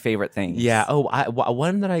one of my favorite things. Yeah. Oh,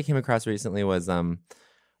 one that I came across recently was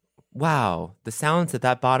wow, the sounds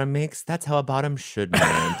that bottom makes, that's how a bottom should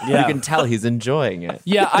land. You can tell he's enjoying it.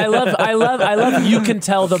 Yeah, I love you can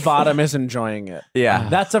tell the bottom is enjoying it. Yeah.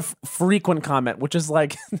 That's a frequent comment, which is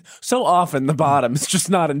like, so often the bottom is just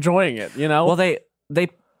not enjoying it, you know? Well, they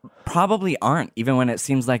probably aren't, even when it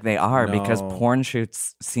seems like they are, because porn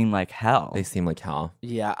shoots seem like hell. They seem like hell.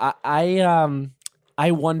 Yeah,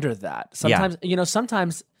 I wonder that. Sometimes,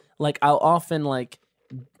 sometimes, like, I'll often, like,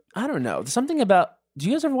 I don't know, something about, do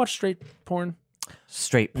you guys ever watch straight porn?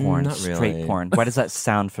 Straight porn. Not really. Straight porn. Why does that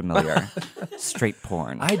sound familiar? Straight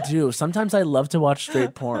porn. I do. Sometimes I love to watch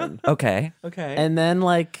straight porn. Okay. And then,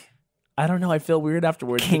 like, I don't know, I feel weird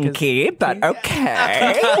afterwards. Kinky, but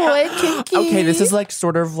okay. Okay, this is like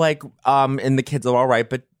sort of like in The Kids Are All Right,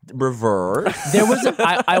 but reverse. There was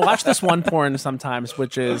I watch this one porn sometimes,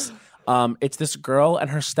 which is it's this girl and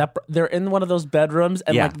her they're in one of those bedrooms,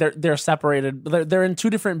 and like they're separated. They're in two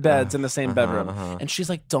different beds in the same bedroom, and she's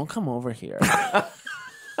like, "Don't come over here.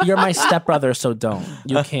 You're my stepbrother, so don't.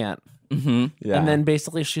 You can't." Yeah. And then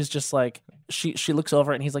basically she's just like, she looks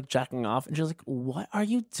over and he's like jacking off, and she's like, "What are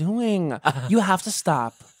you doing? You have to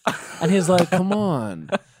stop." And he's like, "Come on,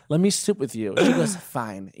 let me sit with you." She goes,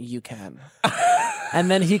 "Fine, you can."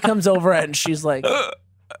 And then he comes over and she's like,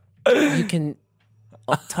 "You can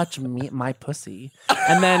touch my pussy."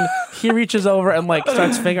 And then he reaches over and like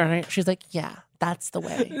starts fingering it. She's like, "Yeah, that's the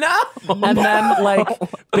way." No. And then like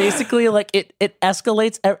basically like it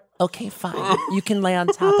escalates. Okay, fine. You can lay on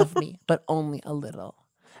top of me, but only a little.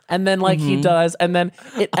 And then like he does, and then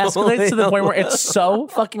it escalates to the point where it's so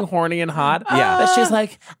fucking horny and hot that she's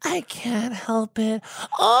like, "I can't help it."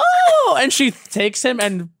 Oh, and she takes him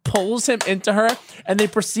and pulls him into her, and they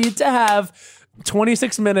proceed to have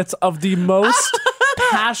 26 minutes of the most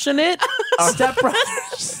passionate stepbrother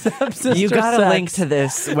stepsister. You gotta sex. link to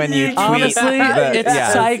this when you tweet. Honestly,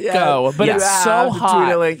 it's psycho, but it's so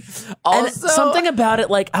hot. Also, And something about it,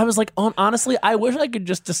 like, I was like, honestly, I wish I could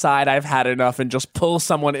just decide I've had enough and just pull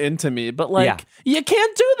someone into me. But, like, you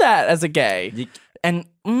can't do that as a gay. you can.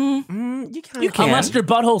 Unless your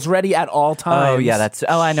butthole's ready at all times. Oh, yeah,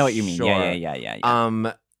 I know what you mean. Sure.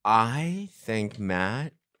 Yeah. I think,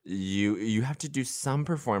 Matt, you have to do some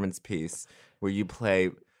performance piece where you play.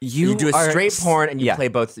 You do a straight porn and you play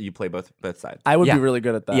both. You play both sides. I would be really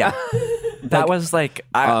good at that. Yeah. That was like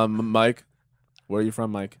Mike, where are you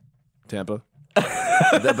from, Mike? Tampa.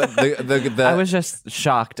 I was just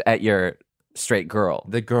shocked at your straight girl.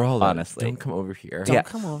 The girl, honestly. Don't come over here. Don't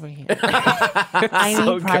come over here. I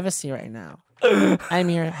need privacy right now.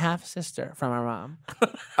 I'm your half sister from our mom.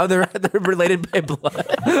 Oh, they're related by blood.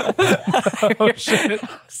 Oh shit!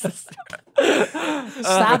 Stop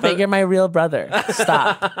it! You're my real brother.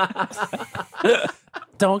 Stop!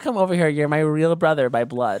 Don't come over here. You're my real brother by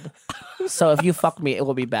blood. So if you fuck me, it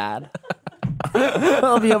will be bad.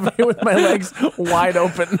 I'll be over here with my legs wide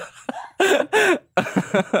open. If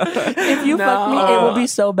you fuck me, it will be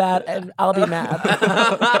so bad, and I'll be mad.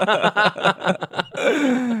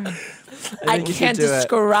 I can't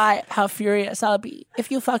describe how furious I'll be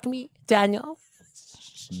if you fuck me, Daniel.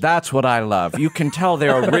 That's what I love. You can tell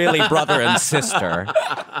they're really brother and sister.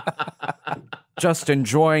 Just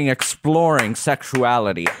enjoying exploring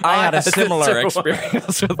sexuality. I had a similar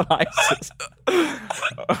experience with my sister.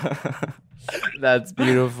 That's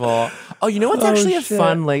beautiful. Oh, you know what's actually a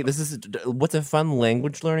fun what's a fun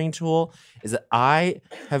language learning tool is that I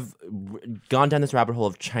have gone down this rabbit hole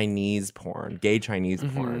of Chinese porn, gay Chinese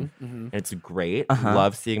porn. And it's great.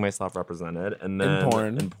 Love seeing myself represented. And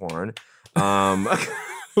then in porn.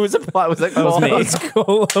 Who was applying? Was that Cole? That was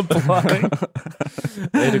Cole applying.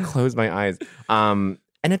 I had to close my eyes. And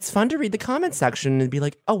it's fun to read the comment section and be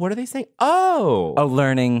like, "Oh, what are they saying? Oh,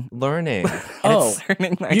 learning. learning." Oh,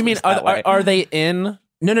 learning you mean are they in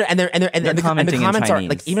No, and the commenting in comments are Chinese.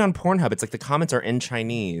 like even on Pornhub. It's like the comments are in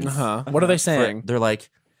Chinese. What are they saying? They're like,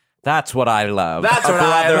 That's what I love. That's a what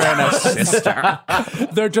I brother love. and a sister.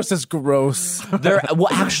 They're just as gross. they're well,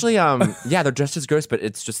 actually, they're just as gross, but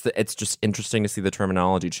it's just interesting to see the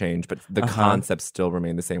terminology change, but the concepts still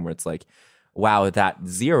remain the same. Where it's like, wow, that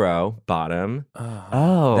zero bottom,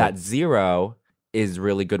 that zero is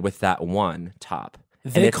really good with that one top.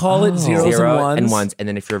 They call it zeros and ones. And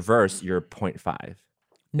then if you're verse, you're 0.5.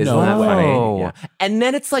 No Isn't that funny? way. Yeah. And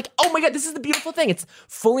then it's like, oh my God, this is the beautiful thing. It's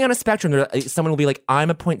fully on a spectrum. Someone will be like, I'm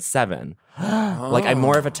a 0.7. Like, I'm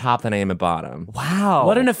more of a top than I am a bottom. Wow.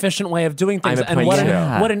 What an efficient way of doing things, I'm a and what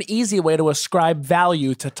 0.2. what an easy way to ascribe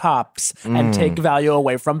value to tops and take value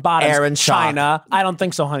away from bottoms. Aaron Schock. China, I don't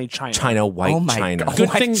think so, honey. China, White Oh my China. God. Good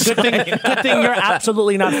thing you're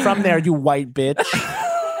absolutely not from there, you white bitch.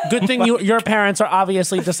 Good thing your parents are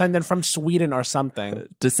obviously descendant from Sweden or something.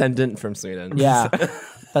 Descendant from Sweden. Yeah,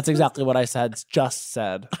 that's exactly what I said. Just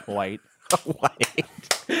said white. White.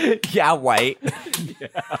 Yeah, white.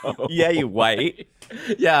 Yeah, you white.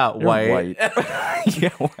 Yeah, You're white. Yeah,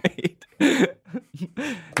 white.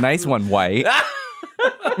 Nice one, white.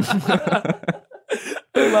 I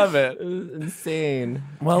love it. Insane.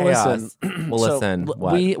 Well, Chaos. listen. Well, So, listen.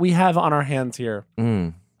 what? we have on our hands here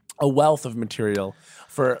a wealth of material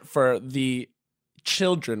for the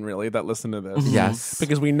children, really, that listen to this. Yes.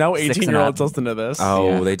 Because we know 6 and 18-year-olds up. listen to this. Oh,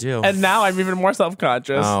 Yeah. they do. And now I'm even more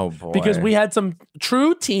self-conscious. Oh, boy. Because we had some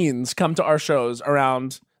true teens come to our shows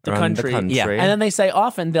around the Around the country. country. Yeah. And then they say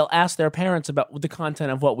often they'll ask their parents about the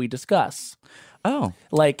content of what we discuss. Oh.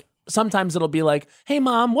 Like, sometimes it'll be like, hey,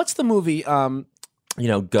 Mom, what's the movie?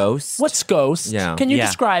 Ghost. What's Ghost? Yeah. Can you Yeah.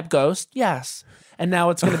 describe Ghost? Yes. And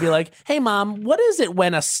now it's going to be like, hey, Mom, what is it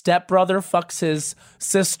when a stepbrother fucks his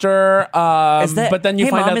sister, but then you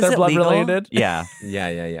Hey, find Mom, out is they're it blood legal? related? Yeah. Yeah.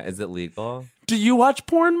 Is it legal? Do you watch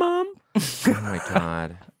porn, Mom? Oh my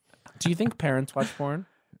God. Do you think parents watch porn?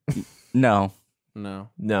 No. No.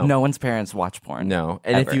 No. No one's parents watch porn. No.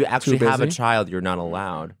 And if Ever. you actually Too have a busy? child, you're not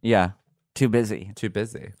allowed. Yeah. Too busy. Too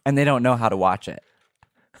busy. And they don't know how to watch it.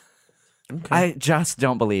 I just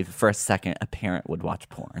don't believe for a second a parent would watch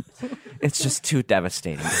porn. It's just too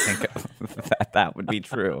devastating to think that would be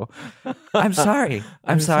true. I'm sorry.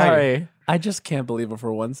 I'm sorry. I just can't believe it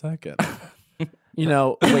for 1 second.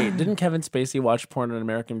 Wait, didn't Kevin Spacey watch porn in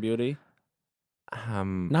American Beauty?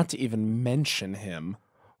 Not to even mention him.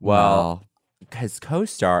 Well, his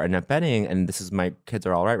co-star Annette Bening, and this is my Kids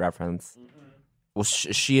Are All Right reference. Well,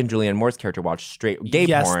 she and Julianne Moore's character watched straight gay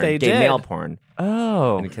Yes, porn, they gay did. male porn,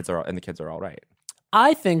 Oh. and the kids are all right.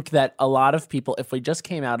 I think that a lot of people, if we just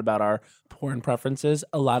came out about our porn preferences,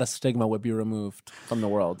 a lot of stigma would be removed from the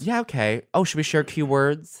world. Yeah. Okay. Oh, should we share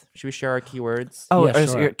keywords? Should we share our keywords? Oh, Yeah,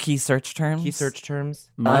 is sure. your key search terms? Key search terms.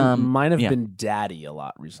 Mine have yeah. been daddy a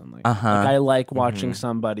lot recently. Uh-huh. Like I like watching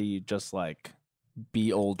somebody just like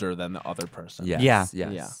be older than the other person. Yes. Yeah.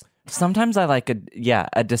 Yes. Yeah. Sometimes I like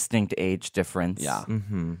a distinct age difference. Yeah.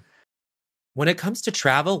 Mm-hmm. When it comes to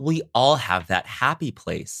travel, we all have that happy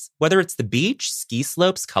place. Whether it's the beach, ski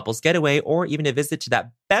slopes, couples getaway, or even a visit to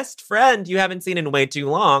that best friend you haven't seen in way too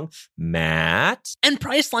long, Matt. And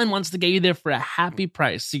Priceline wants to get you there for a happy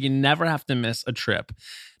price so you never have to miss a trip.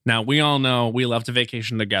 Now, we all know we love to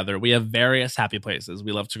vacation together. We have various happy places.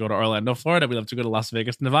 We love to go to Orlando, Florida. We love to go to Las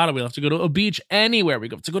Vegas, Nevada. We love to go to a beach anywhere. We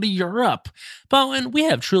love to go to Europe. But when we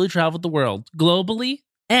have truly traveled the world globally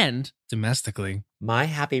and domestically. My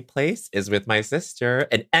happy place is with my sister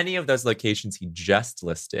in any of those locations he just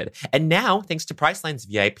listed. And now, thanks to Priceline's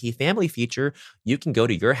VIP family feature, you can go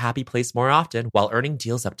to your happy place more often while earning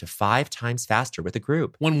deals up to 5 times faster with a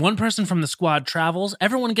group. When one person from the squad travels,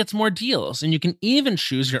 everyone gets more deals, and you can even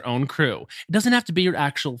choose your own crew. It doesn't have to be your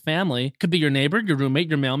actual family. It could be your neighbor, your roommate,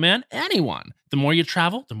 your mailman, anyone. The more you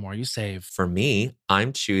travel, the more you save. For me,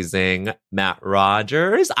 I'm choosing Matt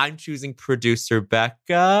Rogers. I'm choosing producer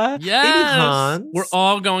Becca. Yes! Maybe Hans. We're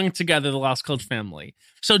all going together, the Lost Coach family.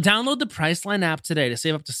 So download the Priceline app today to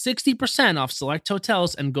save up to 60% off select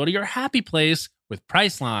hotels and go to your happy place with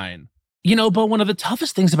Priceline. But one of the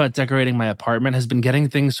toughest things about decorating my apartment has been getting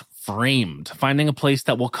things framed. Finding a place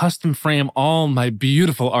that will custom frame all my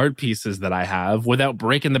beautiful art pieces that I have without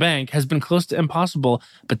breaking the bank has been close to impossible.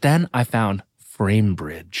 But then I found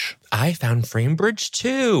FrameBridge. I found FrameBridge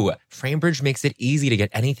too. FrameBridge makes it easy to get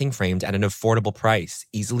anything framed at an affordable price.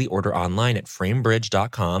 Easily order online at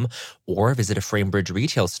framebridge.com or visit a FrameBridge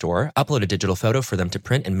retail store, upload a digital photo for them to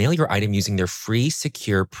print and mail your item using their free,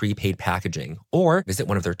 secure, prepaid packaging. Or visit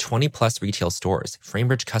one of their 20-plus retail stores.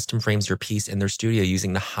 FrameBridge custom frames your piece in their studio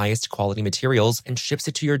using the highest quality materials and ships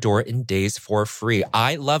it to your door in days for free.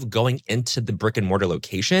 I love going into the brick and mortar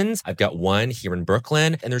locations. I've got one here in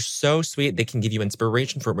Brooklyn, and they're so sweet. They can give you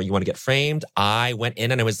inspiration for where you want to get framed. I went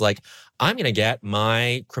in and I was like, I'm going to get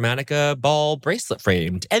my Chromatica ball bracelet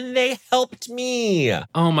framed. And they helped me.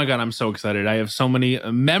 Oh my God, I'm so excited. I have so many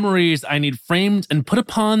memories I need framed and put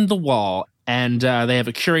upon the wall. And they have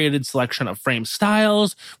a curated selection of frame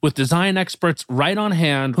styles with design experts right on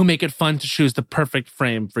hand who make it fun to choose the perfect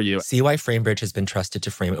frame for you. See why FrameBridge has been trusted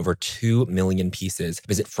to frame over 2 million pieces.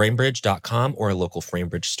 Visit framebridge.com or a local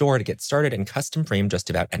FrameBridge store to get started and custom frame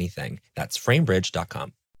just about anything. That's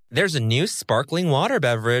framebridge.com. There's a new sparkling water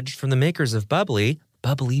beverage from the makers of Bubbly,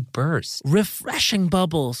 Bubbly Burst. Refreshing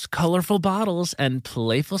bubbles, colorful bottles, and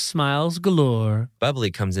playful smiles galore.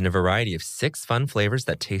 Bubbly comes in a variety of 6 fun flavors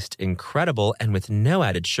that taste incredible, and with no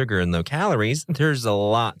added sugar and low calories, there's a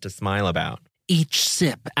lot to smile about. Each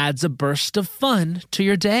sip adds a burst of fun to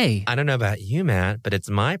your day. I don't know about you, Matt, but it's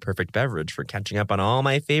my perfect beverage for catching up on all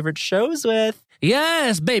my favorite shows with.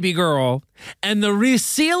 Yes, baby girl. And the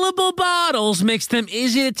resealable bottles makes them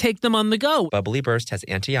easy to take them on the go. Bubbly Burst has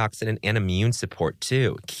antioxidant and immune support,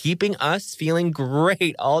 too, keeping us feeling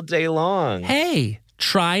great all day long. Hey,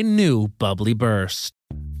 try new Bubbly Burst.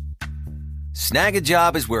 Snag a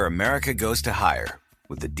Job is where America goes to hire,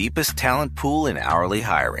 with the deepest talent pool in hourly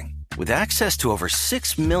hiring. With access to over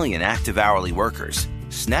 6 million active hourly workers,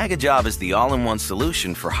 Snag a Job is the all-in-one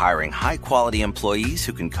solution for hiring high-quality employees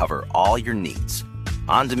who can cover all your needs.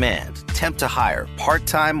 On demand, temp to hire,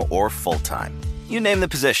 part-time or full-time. You name the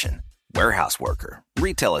position. Warehouse worker,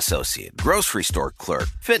 retail associate, grocery store clerk,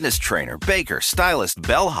 fitness trainer, baker, stylist,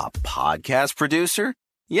 bellhop, podcast producer.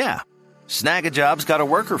 Yeah, Snag a Job's got a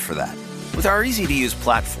worker for that. With our easy-to-use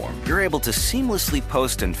platform, you're able to seamlessly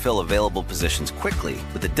post and fill available positions quickly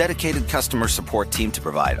with a dedicated customer support team to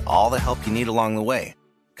provide all the help you need along the way.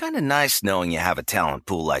 Kind of nice knowing you have a talent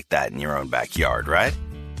pool like that in your own backyard, right?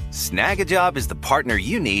 Snag a Job is the partner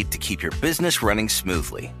you need to keep your business running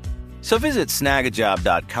smoothly. So visit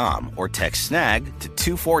snagajob.com or text snag to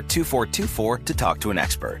 242424 to talk to an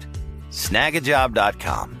expert.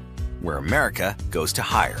 Snagajob.com, where America goes to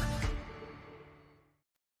hire.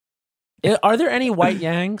 Are there any white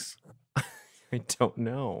Yangs? I don't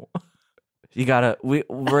know. You gotta.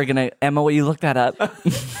 We're gonna. Emma, will you look that up?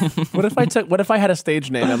 What if I had a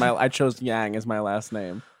stage name and I chose Yang as my last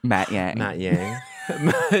name? Matt Yang. Matt Yang.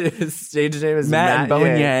 His stage name is Matt and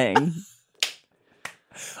Bowen Yang. Yang.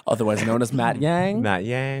 Otherwise known as Matt Yang. Matt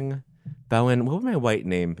Yang. Bowen. What would my white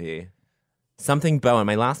name be? Something Bowen.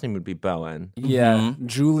 My last name would be Bowen. Yeah,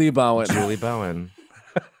 Julie Bowen. Julie Bowen.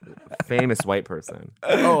 Famous white person.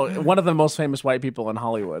 Oh, one of the most famous white people in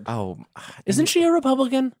Hollywood. Oh, Isn't she a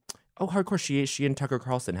Republican? Oh, hardcore. She and Tucker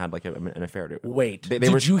Carlson had like an affair. Wait,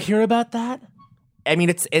 did you hear about that? I mean,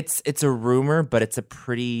 it's a rumor, but it's a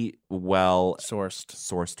pretty well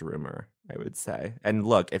sourced rumor, I would say. And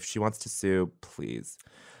look, if she wants to sue, please.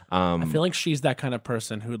 I feel like she's that kind of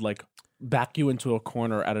person who'd like back you into a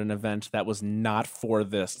corner at an event that was not for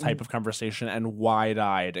this type of conversation and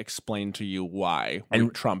wide-eyed explain to you why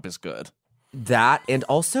Trump is good. That, and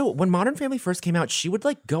also when Modern Family first came out, she would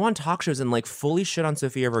like go on talk shows and like fully shit on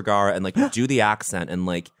Sofia Vergara and like do the accent and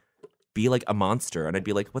like be like a monster. And I'd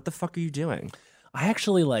be like, what the fuck are you doing? I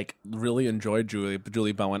actually like really enjoyed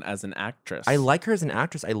Julie Bowen as an actress. I like her as an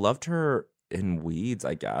actress. I loved her in Weeds,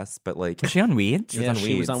 I guess, but like, Was she on Weeds?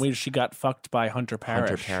 She was on Weeds. She got fucked by Hunter Parrish.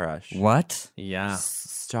 Hunter Parrish. What? Yeah.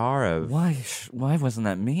 Star of Why wasn't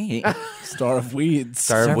that me? Star of Weeds.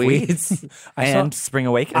 Star of Weeds. And Spring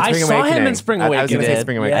Awakening. I saw him in Spring Awakening. I was going to say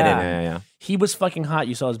Spring Awakening. Yeah. Yeah. He was fucking hot.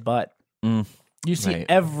 You saw his butt. Mm. You see Right.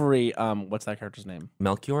 every what's that character's name?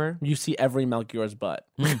 Melchior. You see every Melchior's butt.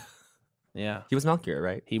 Yeah. He was Melchior,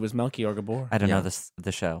 right? He was Melchior Gabor. I don't Yeah. know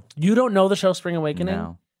the show. You don't know the show Spring Awakening?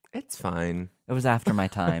 No. It's fine. It was after my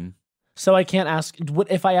time. So I can't ask.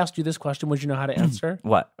 If I asked you this question, would you know how to answer?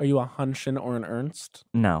 What? Are you a Hanshin or an Ernst?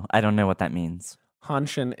 No, I don't know what that means.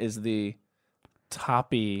 Hanshin is the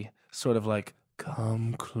toppy sort of like,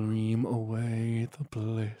 come cream away the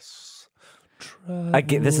bliss.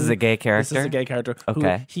 This is a gay character? This is a gay character.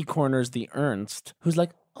 Okay. Who he corners the Ernst, who's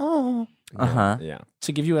like, oh. Uh-huh. Yeah.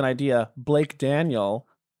 To give you an idea, Blake Daniel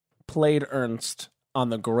played Ernst on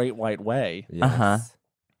The Great White Way. Yes. Uh-huh.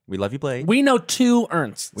 We love you, Blake. We know two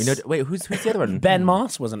Ernsts. We know. Wait, who's the other one? Ben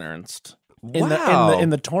Moss was an Ernst. in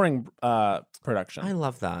the touring production. I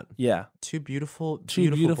love that. Yeah, Two beautiful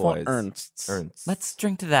boys. Ernsts. Let's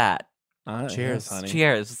drink to that. Cheers. Yes, honey.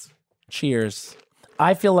 Cheers. Cheers.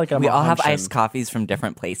 I feel like We all have iced coffees from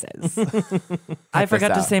different places. I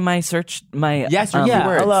forgot to say my Yes, your Yeah,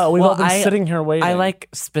 keywords. hello. We've all been I- sitting here waiting. I like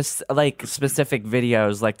specific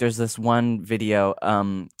videos. Like there's this one video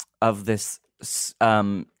of this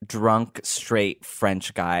drunk straight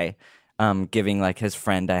French guy giving like his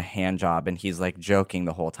friend a hand job, and he's like joking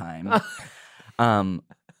the whole time.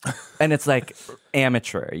 And it's like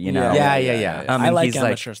amateur, you know. Yeah. I and like he's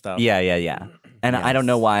amateur stuff. Yeah. And I don't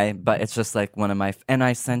know why, but it's just like one of my. And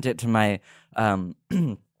I sent it to my. I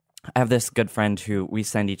have this good friend who we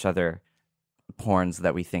send each other porns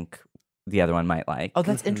that we think the other one might like. Oh,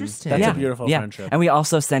 that's interesting. That's a beautiful friendship. And we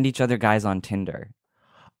also send each other guys on Tinder.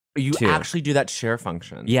 You too. actually do that share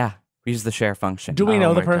function. Yeah, we use the share function. Do we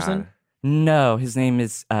know the my person? God. No, his name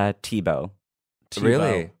is Thibaut.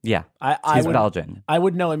 Really? Yeah, I he's would, Belgian, I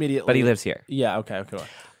would know immediately, but he lives here. Yeah. Okay. Cool.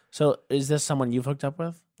 So, is this someone you've hooked up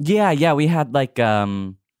with? Yeah. We had like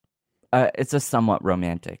it's a somewhat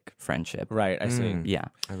romantic friendship. Right. I see. Yeah.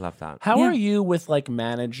 I love that. How Yeah. are you with like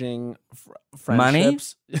managing Money?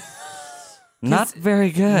 friendships? Not very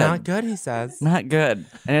good. Not good, he says. Not good.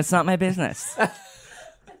 And it's not my business.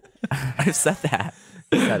 I've said that.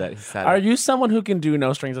 He said it. Are you someone who can do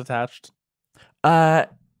no strings attached?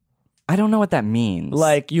 I don't know what that means.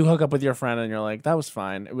 Like you hook up with your friend and you're like, that was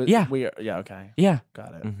fine. It was, Yeah. Yeah. Okay. yeah.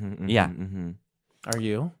 Got it. Yeah. Are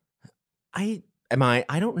you? I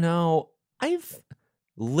don't know. I've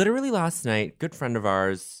literally last night, good friend of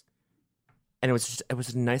ours, and it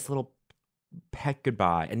was a nice little pet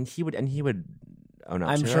goodbye, and he would own up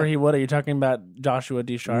I'm to sure it. he would. Are you talking about Joshua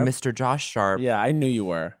D. Sharp? Mr. Josh Sharp. Yeah, I knew you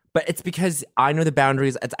were. But it's because I know the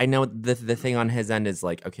boundaries. I know the thing on his end is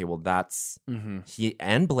like, okay, well, that's he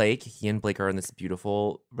and Blake are in this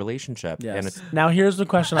beautiful relationship. Yes. And it's Now here's the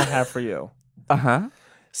question I have for you.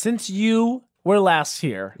 Since you were last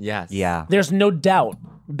here, yes. Yeah. there's no doubt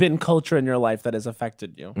been culture in your life that has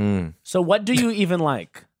affected you. So what do you even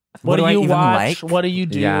like? What do do I you even watch? like? What do you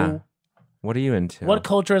do? Yeah. What are you into? What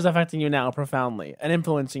culture is affecting you now profoundly and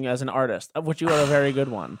influencing you as an artist, of which you are a very good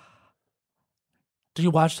one? Do you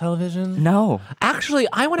watch television? No. Actually,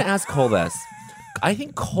 I want to ask Cole this. I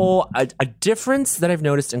think Cole, a difference that I've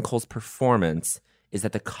noticed in Cole's performance is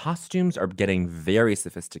that the costumes are getting very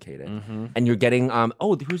sophisticated, and you're getting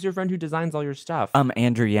who's your friend who designs all your stuff?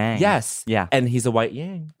 Andrew Yang. Yes, Yeah. and he's a white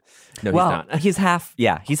Yang. No, well, he's not. he's half.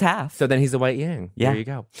 Yeah, he's half. So then he's a white Yang. Yeah. There you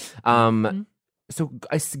go. So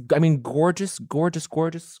I mean, gorgeous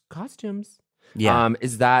costumes. Yeah.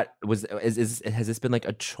 Has this been like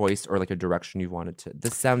a choice or like a direction you wanted to?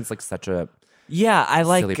 This sounds like such a Yeah, I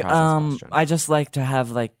like. Silly process question. I just like to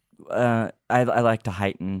have like. I like to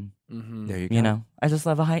heighten. there you go. You know, I just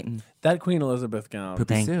love a heighten. That Queen Elizabeth gown.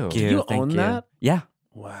 Poopy Thank Sue. you. Do you thank own you. that? Yeah.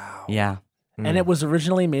 Wow. Yeah. And it was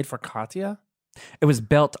originally made for Katya? It was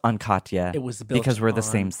built on Katya. It was built because we're the on-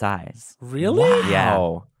 same size. Really? Yeah.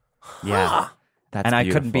 Wow. Yeah. That's And I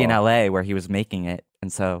couldn't be in beautiful. LA where he was making it,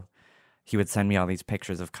 and so he would send me all these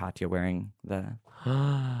pictures of Katya wearing the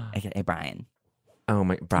aka Brian. Oh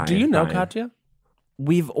my! Brian, Do you know Brian. Katya?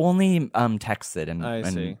 We've only texted I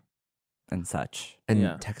see. and such. and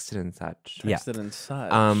Yeah. texted and such. Yeah. Texted and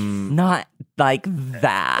such. Not like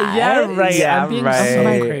that. Yeah, right. Yeah, I'm being right. so Oh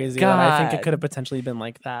my crazy. That I think it God. could have potentially been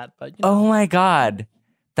like that, but you know, Oh my god.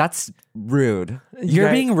 That's rude. You're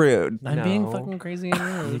guys- being rude. I'm being No. fucking crazy and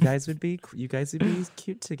You rude. guys would be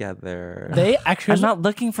cute together. They actually. I'm not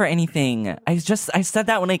looking for anything. I said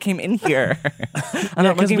that when I came in here. I'm Yeah,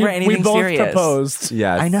 not 'cause looking we, for anything we both serious. proposed,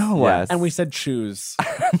 Yes, I know. Yes. and we said choose.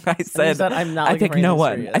 I said, said, I'm not I looking pick for no anything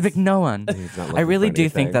one. serious. I pick no one. He's not I looking really for do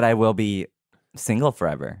think anything. that I will be single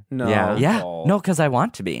forever. No. Yeah. Yeah. Paul. No, because I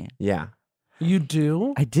want to be. Yeah. You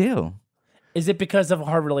do? I do. Is it because of a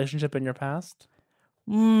hard relationship in your past?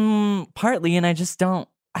 Partly, and I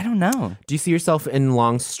don't know. Do you see yourself in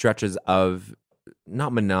long stretches of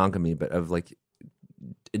not monogamy, but of like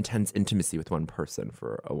intense intimacy with one person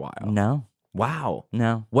for a while? No. Wow.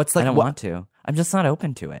 No. What's like I don't what- want to. I'm just not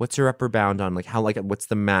open to it. What's your upper bound on like how like what's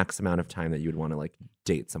the max amount of time that you would want to like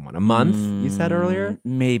date someone? A month? You said earlier.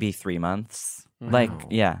 Maybe 3 months. Like, Wow.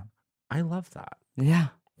 yeah. I love that. Yeah.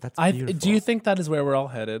 That's I beautiful. do you think that is where we're all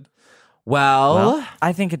headed? Well,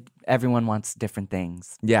 I think everyone wants different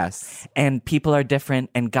things. yes. And people are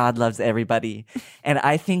different, and God loves everybody. And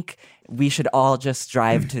I think we should all just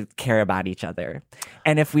strive to care about each other.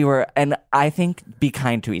 And I think be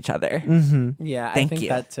kind to each other. Yeah, Thank I think you.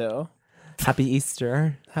 that too. Happy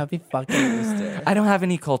Easter. Happy fucking Easter. I don't have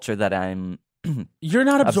any culture that I'm You're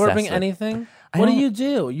not absorbing Obsessive. anything. I What do don't- you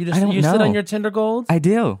do? You I just don't you sit know. on your Tinder Gold? I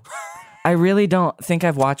do. I really don't think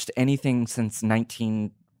I've watched anything since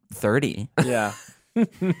 1930. Yeah.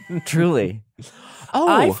 Truly.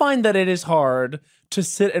 I find that it is hard to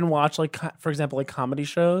sit and watch, like, for example, like comedy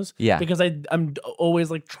shows. Yeah. Because I'm always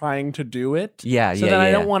like trying to do it. Yeah, So yeah, then I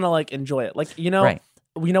yeah, don't yeah. want to like enjoy it. Like, you Right.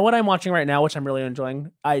 know what I'm watching right now, which I'm really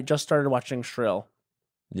enjoying? I just started watching Shrill.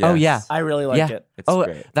 Oh, yeah. I really like yeah. it. It's oh,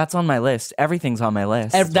 great. that's on my list. Everything's on my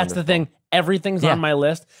list. That's the thing. Everything's Yeah. on my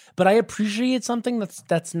list, but I appreciate something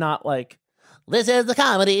that's not like, this is the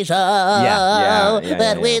comedy show.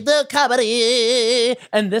 That we do comedy.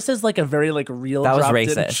 And this is like a very like real. That was dropped-in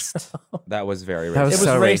racist. show. That was very racist. That It was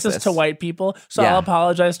so racist racist. to white people. So Yeah. I'll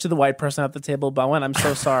apologize to the white person at the table, Bowen. I'm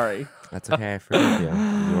so sorry. That's okay. I forgive you.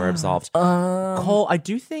 You were absolved. Cole, I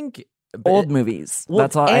do think Old movies. Well,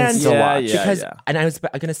 That's all I and- still Yeah, watch. yeah. because and I was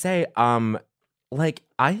gonna say, like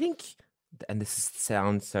I think, and this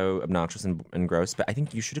sounds so obnoxious and gross, but I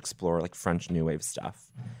think you should explore like French New Wave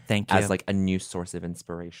stuff Thank you. as like a new source of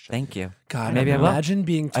inspiration. Thank you. God, Maybe I will. imagine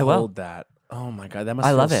being I will. told that. Oh my God, that must I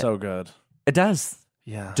feel love it. so good. It does.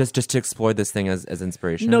 Yeah. Just to explore this thing as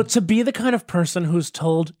inspiration. No, to be the kind of person who's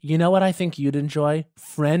told, you know what I think you'd enjoy?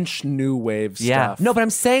 French New Wave Yeah. stuff. no, but I'm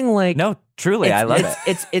saying like No, truly, I love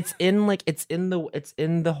it. It's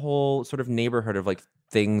in the whole sort of neighborhood of like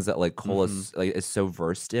things that like Cole is so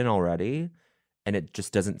versed in already, and it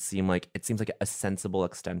just doesn't seem like it seems like a sensible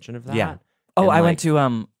extension of that. Yeah. Oh, And, I went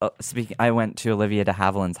like- to I went to Olivia de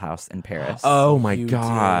Havilland's house in Paris. Oh my You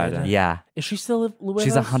god. did. yeah. Is she still with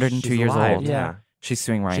She's us? 102 She's years alive, old. Yeah. She's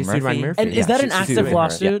suing Ryan She's Murphy. sued Ryan Murphy. And is that an she's active suing her.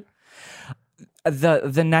 lawsuit?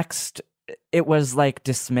 The next it was like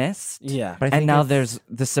dismissed. Yeah. But I think And now it's- there's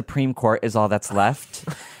the Supreme Court is all that's left.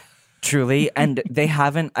 Truly. And they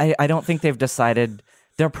haven't I don't think they've decided.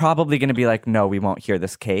 They're probably going to be like, no, we won't hear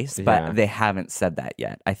this case, but Yeah. they haven't said that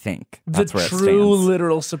yet. I think The that's where it true stands.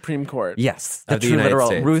 literal Supreme Court. Yes, the Of the true United literal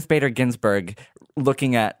States. Ruth Bader Ginsburg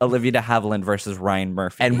looking at Olivia de Havilland versus Ryan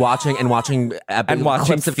Murphy and watching and watching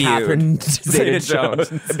clips of feud. Catherine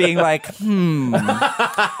Zeta-Jones being like,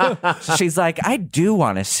 she's like, I do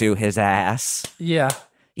want to sue his ass. Yeah.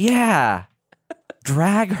 Yeah,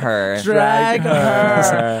 drag her. Drag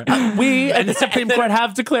her. We and the Supreme Court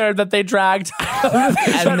have declared that they dragged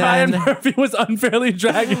that Ryan Murphy was unfairly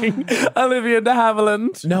dragging Olivia de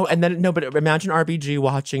Havilland. No, but imagine RBG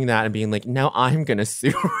watching that and being like, now I'm gonna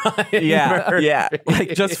sue Ryan Yeah, Murphy. yeah,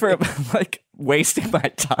 like just for like wasting my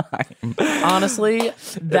time. Honestly,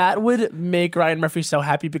 that would make Ryan Murphy so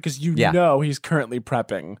happy because you Yeah. know he's currently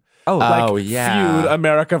prepping. Oh, Like yeah. feud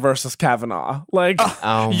America versus Kavanaugh. Like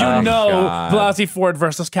Oh you my know God. Blasey Ford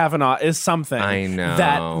versus Kavanaugh is something I know.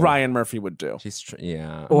 that Ryan Murphy would do.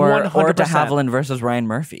 Yeah. or 100%. de Havilland versus Ryan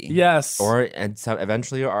Murphy. Yes. And so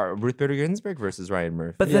eventually Ruth Bader Ginsburg versus Ryan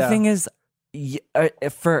Murphy. But the Yeah. thing is,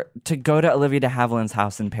 to go to Olivia de Havilland's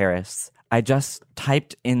house in Paris, I just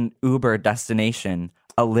typed in Uber destination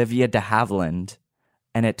Olivia de Havilland,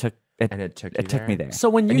 and it took me there. So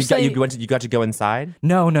when you and say you got to go inside.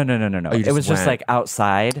 No. you It just was just went. like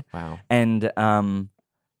outside, Wow. and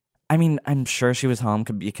I mean, I'm sure she was home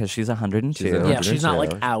because she's 102. She's yeah, she's not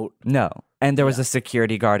like 102. out. No, and there was a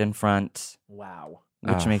security guard in front, Wow.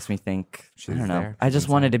 which Oh. makes me think I She's don't know. there. I just She's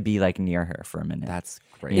wanted there. to be like near her for a minute. That's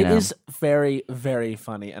great. You It know? is very, very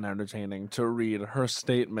funny and entertaining to read her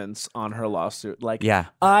statements on her lawsuit. Like, Yeah.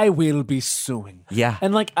 I will be suing. Yeah.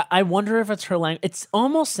 And like, I wonder if it's her language. It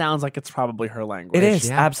almost sounds like it's probably her language. It is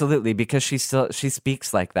Yeah. absolutely because she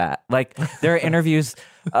speaks like that. Like there are interviews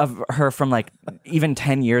of her from like even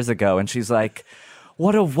 10 years ago, and she's like,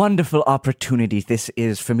 "What a wonderful opportunity this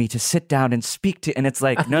is for me to sit down and speak to." And it's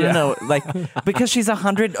like, no, like because she's over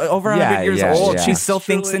 100 years yeah, old, yeah. she still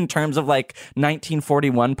Truly. thinks in terms of like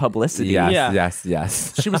 1941 publicity. Yes, Yeah.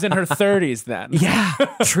 yes. She was in her 30s then. Yeah,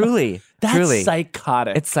 truly, That's truly,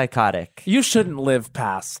 psychotic. it's psychotic. You shouldn't live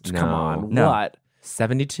past. Come No. on. No. What?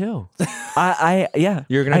 72. Yeah,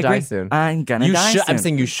 You're gonna I die agree. soon. I'm gonna You die should. soon. I'm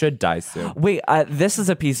saying you should die soon. Wait, this is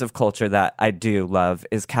a piece of culture that I do love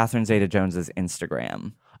is Catherine Zeta-Jones's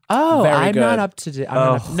Instagram. Oh, Very I'm good. not up to date. I'm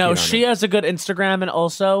not up to No, date on she it. has a good Instagram. And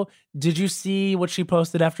also, did you see what she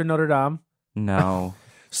posted after Notre Dame? No.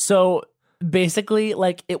 So basically,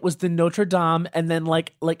 like it was the Notre Dame, and then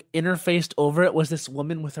like interfaced over it was this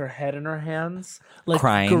woman with her head in her hands, like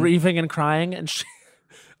Crying. grieving and crying, and she.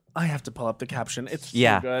 I have to pull up the caption. It's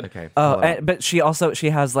Yeah. so good. Okay. Oh, pull it up. but she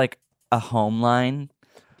has like a home line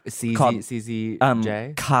called,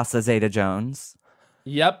 CZJ. Casa Zeta Jones.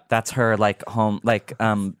 Yep. That's her like home, like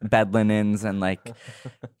bed linens and like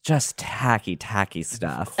just tacky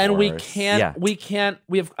stuff. And we course. can't,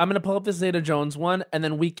 I'm going to pull up the Zeta Jones one, and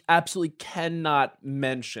then we absolutely cannot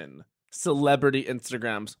mention celebrity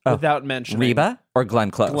Instagrams without mentioning Reba or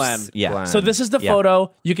Glenn Close? Glenn. Yeah. Glenn. So this is the Yeah.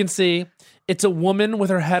 photo. You can see it's a woman with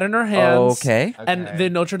her head in her hands. Okay. And the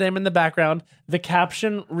Notre Dame in the background. The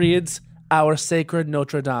caption reads, "Our sacred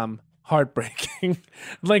Notre Dame." Heartbreaking.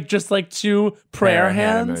 just like two prayer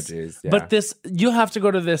hand hands. emojis, yeah. But this, you have to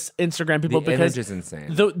go to this Instagram, people, The because image is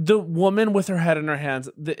insane. The woman with her head in her hands,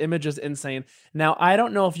 the image is insane. Now, I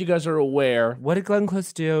don't know if you guys are aware. What did Glenn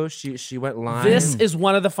Close do? She went live. This is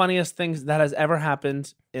one of the funniest things that has ever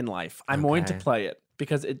happened in life. I'm going to Okay. play it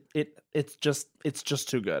because it's just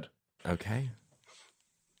too good. Okay.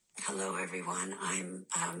 Hello, everyone.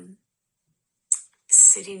 I'm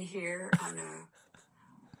sitting here on a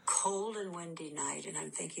cold and windy night, and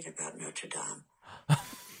I'm thinking about Notre Dame.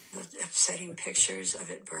 The upsetting pictures of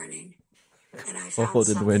it burning. And I found Cold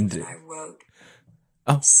and something windy. that I wrote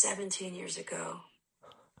 17 years ago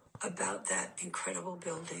about that incredible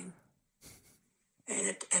building.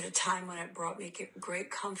 And at a time when it brought me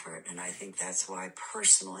great comfort. And I think that's why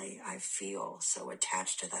personally I feel so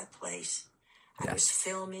attached to that place. I was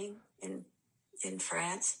filming in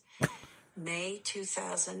France, May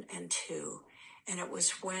 2002. And it was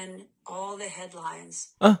when all the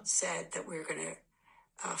headlines said that we were going to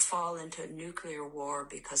fall into a nuclear war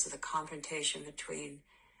because of the confrontation between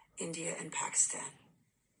India and Pakistan.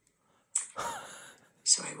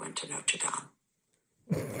 So I went to Notre Dame.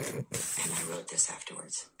 And I wrote this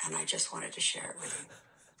afterwards. And I just wanted to share it with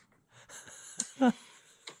you.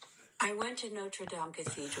 I went to Notre Dame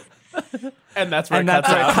Cathedral. And that's where And it that's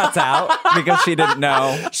cuts where it out. cuts out because she didn't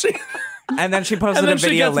know. And then she posted And then a she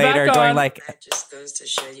video gets back later on. doing like, That just goes to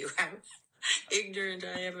show you how ignorant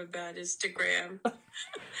I am about Instagram.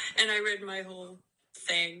 And I read my whole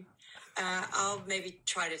thing. I'll maybe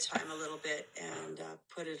try to time a little bit and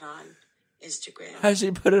put it on Instagram. Has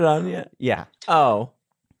she put it on yet? yeah. Oh.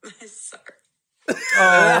 Sorry.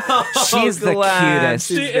 She's the Glenn. cutest.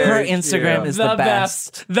 She's Her very Instagram cute. is the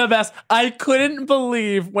best. The best. I couldn't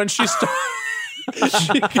believe when she started.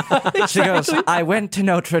 She goes, I went to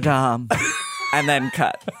Notre Dame and then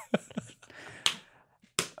cut.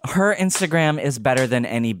 Her Instagram is better than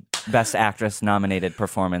any Best Actress nominated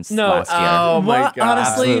performance last year. Oh my What? God.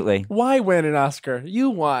 Honestly, Absolutely. why win an Oscar? You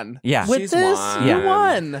won. Yeah. With She's this, won. you Yeah.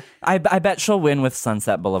 won. I bet she'll win with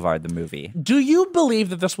Sunset Boulevard, the movie. Do you believe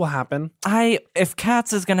that this will happen? If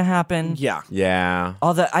Cats is gonna happen, Yeah. Yeah.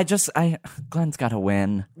 Glenn's gotta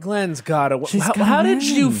win. Glenn's got to. She's How, gonna how did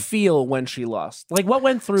win. you feel when she lost? Like, what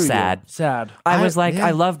went through Sad. you? Sad. I was like, yeah.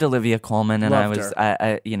 I loved Olivia Colman, and Loved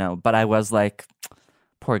her. but I was like,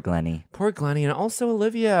 poor Glennie. Poor Glennie, and also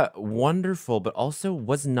Olivia, wonderful, but also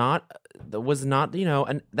was not, and that was Not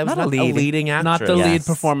not a a lead. leading actress. Not the Yes. lead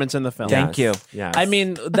performance in the film. Thank you. Yes. I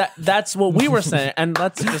mean, that's what we were saying. And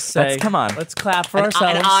let's just say, Come on. let's clap for and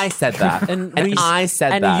ourselves. I said that. And and we- I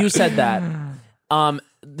said and that. you said that.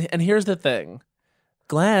 And here's the thing,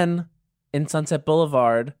 Glenn in Sunset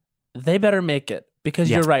Boulevard, they better make it.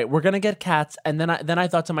 Because Yeah. you're right, we're gonna get Cats, and then I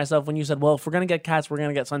thought to myself when you said, "Well, if we're gonna get Cats, we're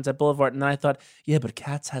gonna get Sunset Boulevard," and then I thought, "Yeah, but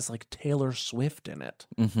Cats has like Taylor Swift in it."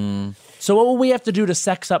 Mm-hmm. So what will we have to do to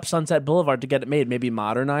sex up Sunset Boulevard to get it made? Maybe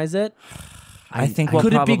modernize it. I think we'll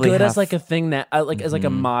Could it be probably good have, as like a thing that as like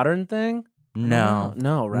a modern thing? no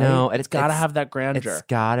No, right? No, it's gotta have that grandeur. It's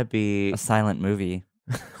gotta be a silent movie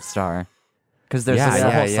star? Because there's Yeah, this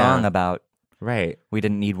yeah, whole yeah. song about right. we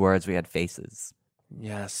didn't need words, we had faces.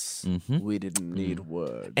 Yes, Mhm. we didn't need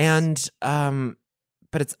words. And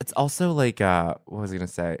but it's also like what was I gonna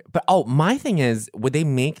say? But my thing is, would they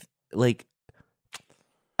make like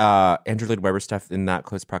Andrew Lloyd Webber stuff in that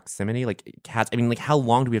close proximity? Like Cats, I mean, like how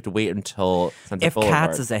long do we have to wait until Sunset If Boulevard?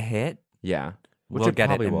 Cats is a hit, yeah, we'll get it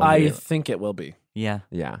probably in- will I be. think it will be. yeah.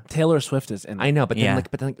 Yeah, Taylor Swift is in it. I know, but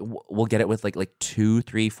then Yeah. we'll get it with like 2,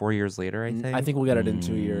 3, 4 years later. I think. I think we'll get it in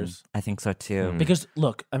 2 years. I think so too. Because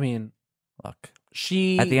look, I mean, Look,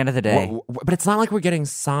 she at the end of the day, But it's not like we're getting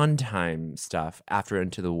Sondheim stuff after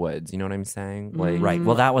Into the Woods. You know what I'm saying? Like, right.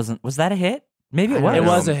 Well, was that a hit? Maybe it I was. don't It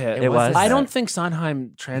know. was a hit. It was. I don't think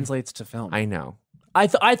Sondheim translates to film. I know. I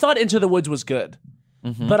thought Into the Woods was good,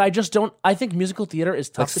 Mhm. but I just don't. I think musical theater is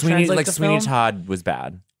tough Like to Sweeney, translate like to Sweeney film. Todd was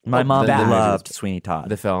bad. My mom the movie was loved bad. Sweeney Todd.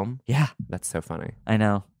 The film. yeah, That's so funny. I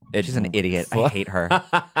know. She's an idiot. I hate her.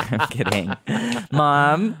 I'm kidding.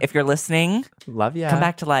 Mom, if you're listening, Love ya. come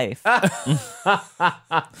back to life.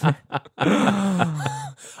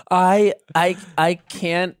 I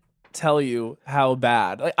can't tell you how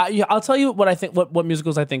bad. Like, I'll tell you what I think. What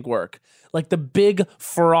musicals I think work. Like the big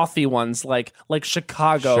frothy ones, like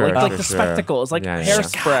Chicago, Sure, like sure, the sure. spectacles, like Yeah,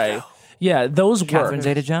 Hairspray. Yeah, those Catherine work.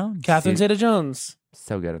 Zeta-Jones. Catherine Zeta-Jones.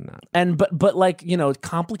 So good in that. And but like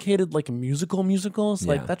complicated like musicals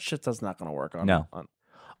like Yeah. that shit's just not gonna work on. No.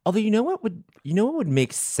 Although you know what would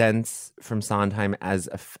make sense from Sondheim as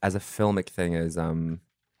a filmic thing is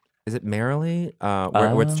it Merrily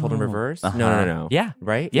where it's told in reverse? No. Yeah.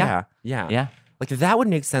 Right? Yeah. Yeah. Like that would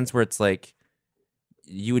make sense where it's like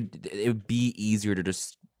it would be easier to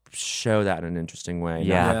just show that in an interesting way.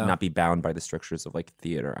 Yeah. Not be bound by the strictures of like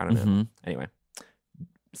theater. I don't know. Anyway.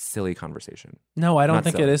 Silly conversation. No, I don't Not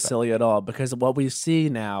think silly, it is but- silly at all because what we see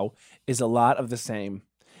now is a lot of the same.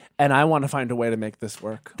 And I want to find a way to make this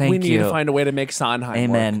work. Thank we need you. to find a way to make Sondheim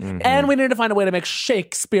Amen. work. And we need to find a way to make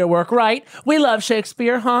Shakespeare work, right? We love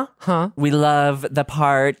Shakespeare, huh? We love the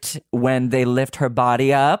part when they lift her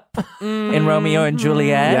body up in Romeo and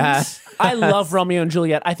Juliet. Yes. I love Romeo and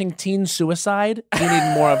Juliet. I think teen suicide, we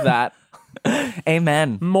need more of that.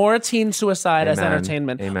 Amen. More teen suicide as Amen.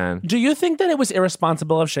 entertainment. Amen. Do you think that it was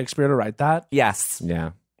irresponsible of Shakespeare to write that? Yes.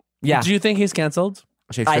 Yeah. Yeah. Do you think he's canceled?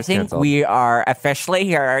 Shakespeare's I think canceled. we are officially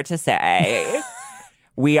here to say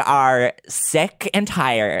we are sick and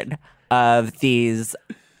tired of these.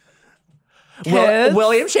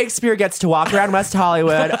 William Shakespeare gets to walk around West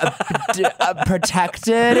Hollywood, being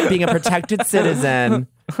a protected citizen.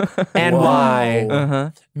 And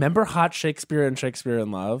why? Remember Hot Shakespeare and Shakespeare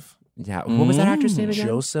in Love? Yeah. What was that actor's name again?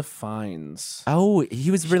 Joseph Fiennes. Oh, he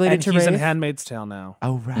was related And to he's in Rafe? Handmaid's Tale now.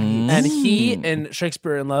 Oh, right. And he in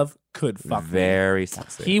Shakespeare in Love could fuck me. Very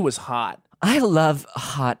sexy. He was hot. I love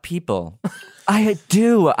hot people. I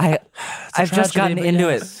do. I've just tragedy, gotten but into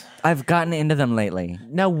yes. it. I've gotten into them lately.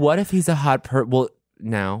 Now, what if he's a hot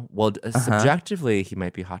subjectively, he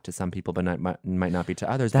might be hot to some people, but might not be to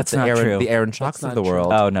others. That's but not true. The Aaron Schocks of the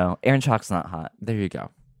world. Oh no, Aaron Chalk's not hot. There you go.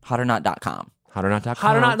 Hotornot.com. Hotornot.com.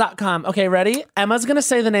 Hotornot.com. Okay, ready? Emma's going to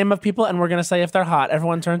say the name of people and we're going to say if they're hot.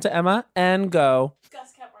 Everyone turn to Emma and go.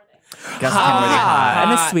 Gus Hot.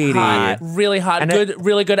 Kenworthy. And a sweetie. Hot. Really hot. And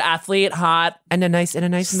really good athlete. Hot. And a nice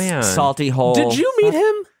man. Salty hole. Did you meet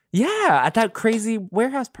him? Yeah, at that crazy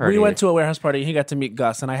warehouse party. We went to a warehouse party. He got to meet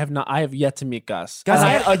Gus, and I have yet to meet Gus. Gus,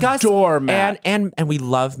 And I adore Matt. And we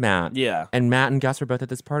love Matt. Yeah. And Matt and Gus were both at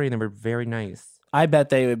this party, and they were very nice. I bet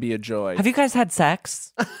they would be a joy. Have you guys had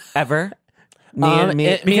sex ever? Me and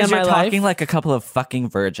me Because and my you're life. talking like a couple of fucking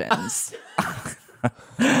virgins.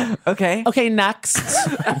 Okay. Okay, next.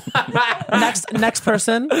 next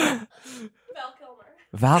person.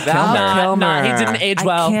 Val Kilmer. Nah, he didn't age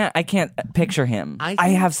well. I can't picture him. I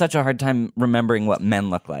have such a hard time remembering what men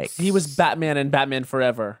look like. He was Batman in Batman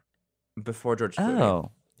Forever. Before George Clooney.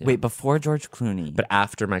 Oh. Wait, before George Clooney. But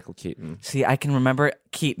after Michael Keaton. See, I can remember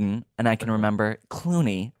Keaton and I can remember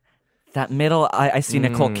Clooney. That middle, I see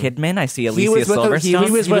Nicole Kidman. I see Alicia was with the- Silverstone.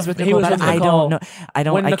 he was with he was Nicole, with but I Nicole. don't know. I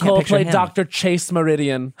don't. When I Nicole can't picture played him. Dr. Chase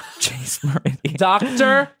Meridian. Chase Meridian.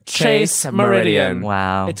 Dr. Chase Meridian.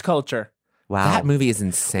 Wow. It's culture. Wow. That movie is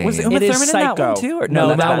insane. Was Uma It is Thurman in that one Psycho. too? Or, No,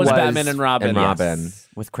 that that's was Batman. Batman and Robin. And Robin. Yes.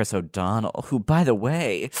 With Chris O'Donnell, who, by the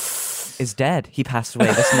way, is dead. He passed away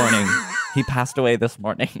this morning. He passed away this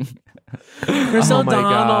morning. Chris Oh my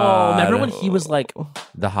O'Donnell. God. Remember when he was like,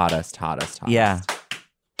 The hottest. Yeah.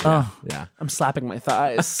 Oh, Yeah. I'm slapping my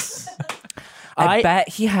thighs. I bet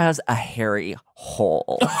he has a hairy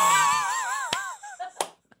hole.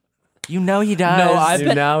 You know he does. No, I You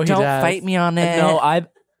bet. know he Don't does. fight me on it. No,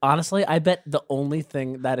 honestly, I bet the only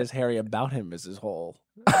thing that is hairy about him is his hole.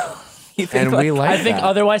 You think And we like I think that.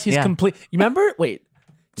 otherwise he's Yeah. complete. You remember? Wait.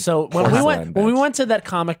 So when we Porcelain, went bitch. to that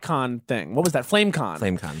Comic-Con thing, what was that? FlameCon.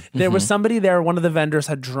 FlameCon. There was somebody there. One of the vendors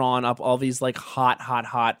had drawn up all these like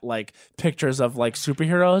hot like pictures of like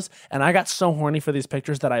superheroes, and I got so horny for these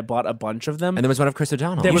pictures that I bought a bunch of them. And there was one of Chris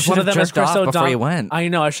O'Donnell. There You was should one of have them as jerked Chris off before O'Donnell. you went. I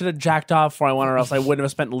know. I should have jacked off before I went, or else I wouldn't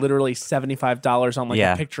have spent literally $75 on like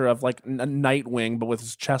Yeah. a picture of like a Nightwing, but with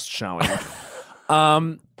his chest showing.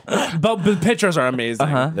 But the pictures are amazing.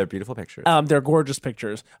 They're beautiful pictures. They're gorgeous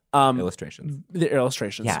pictures. Illustrations. The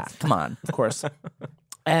illustrations. Yeah, come on. Of course.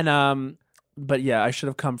 And but yeah, I should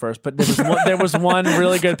have come first. But there was one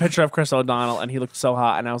really good picture of Chris O'Donnell, and he looked so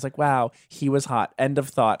hot, and I was like, wow, he was hot. End of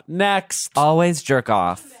thought. Next, Always jerk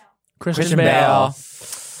off. Christian Bale.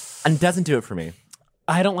 And doesn't do it for me.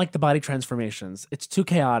 I don't like the body transformations. It's too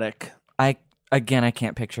chaotic. I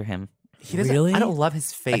can't picture him. He doesn't. Really? I don't love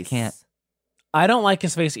his face. I can't. I don't like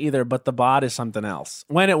his face either, but the bod is something else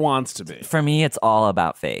when it wants to be. For me, it's all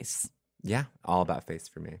about face. Yeah, all about face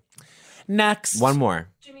for me. Next, One more.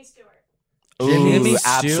 Jimmy Ooh,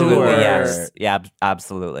 absolutely. Stewart. Yes. Yeah,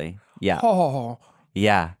 absolutely. Yeah. Oh,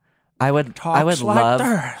 Yeah. I would Talks like love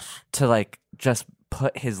this. to like just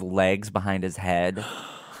put his legs behind his head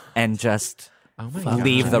and just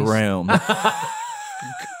leave the room.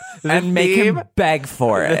 And make him beg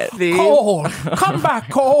for it. Cole, come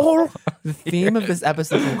back, Cole. The theme of this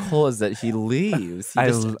episode from Cole is that he leaves. He I-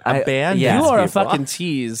 just I- abandons yeah. You are a people. fucking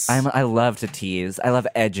tease. I love to tease. I love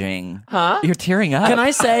edging. Huh? You're tearing up. Can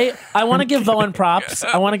I say I want to give Bowen props?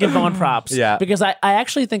 Yeah. Because I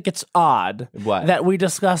actually think it's odd What? that we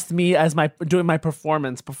discussed me as doing my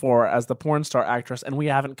performance before as the porn star actress, and we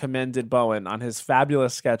haven't commended Bowen on his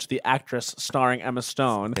fabulous sketch, The Actress, starring Emma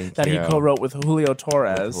Stone, Thank that you. he co-wrote with Julio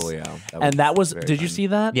Torres. Julio. And that was. very Did you fun. see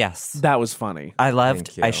that? Yes. That was funny. I loved.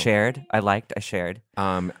 Thank you. I shared. I liked. I shared.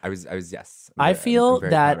 I was yes. I feel I'm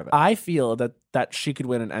very proud of it. that she could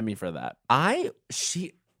win an Emmy for that.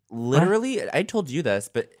 She literally, I told you this,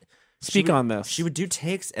 but Speak on this. She would do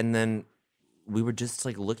takes, and then we would just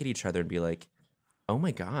like look at each other and be like, "Oh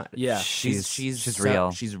my god, Yeah. She's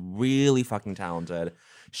real. She's really fucking talented.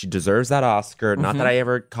 She deserves that Oscar." Not that I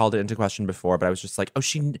ever called it into question before, but I was just like, "Oh,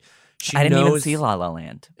 she I didn't even knows- see La La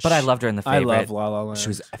Land, but I loved her in the I favorite. love La La Land. She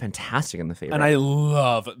was fantastic in The Favorite, and I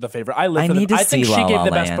love The Favorite. I live I for need to I think see she La gave La the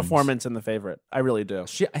best Land. performance in The Favorite. I really do.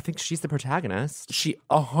 I think she's the protagonist. She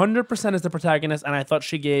 100% is the protagonist, and I thought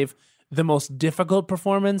she gave the most difficult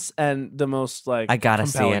performance and the most like I gotta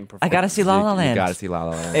see compelling it. I performance. gotta see La La You Land. gotta see La La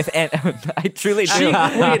Land. If I truly do. She-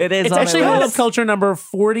 wait, it is. it's on actually my Hall of list. Culture number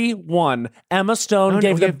 41. Emma Stone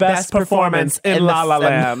gave the best performance in La La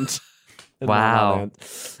Land. In La La Wow.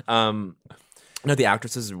 Land. No, The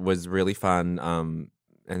Actresses was really fun.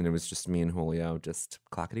 And it was just me and Julio just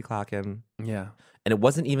clackety clacking. Yeah. And it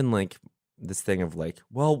wasn't even like this thing of like,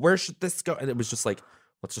 well, where should this go? And it was just like,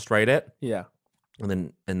 let's just write it. Yeah.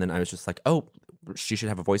 And then I was just like, oh, she should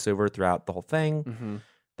have a voiceover throughout the whole thing Mm-hmm.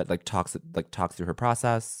 that talks through her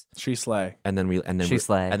process. She slay. And then we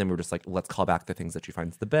were just like, let's call back the things that she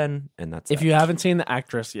finds the bin, and that's If it. you haven't seen The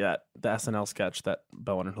Actress yet, the SNL sketch that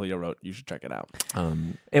Bowen and Julio wrote, you should check it out.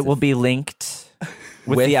 It will be linked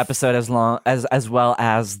with the episode as well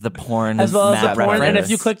as the porn. As well as the map porn. And if reference.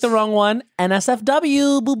 you click the wrong one,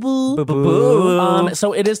 NSFW, boo boo. Boo, boo, boo.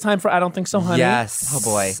 So it is time for I Don't Think So, Honey. Yes. Oh,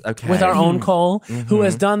 boy. Okay. With our own Cole, who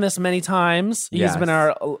has done this many times. He's Yes. been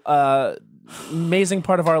our amazing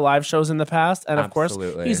part of our live shows in the past. And of course,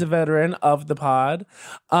 Absolutely. he's a veteran of the pod.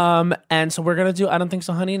 And so we're going to do I Don't Think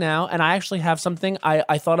So, Honey now. And I actually have something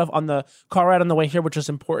I thought of on the car ride on the way here, which is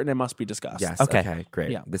important and must be discussed. Yes. Okay. Okay.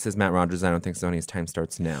 Great. Yeah. This is Matt Rogers. I Don't Think So. Honey's time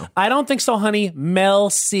starts now. I Don't Think So, Honey, Mel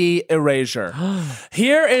C. Erasure.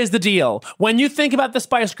 Here is the deal. When you think about the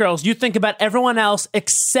Spice Girls, you think about everyone else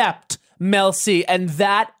except Mel C, and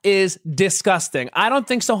that is disgusting. I Don't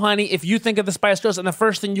Think So, Honey, if you think of the Spice Girls and the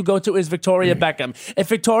first thing you go to is Victoria Beckham. If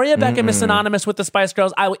Victoria Beckham is synonymous with the Spice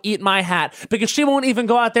Girls, I will eat my hat because she won't even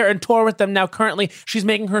go out there and tour with them now. Currently, she's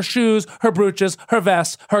making her shoes, her brooches, her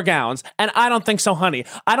vests, her gowns, and I Don't Think So, Honey.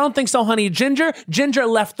 I Don't Think So, Honey. Ginger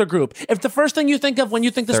left the group. If the first thing you think of when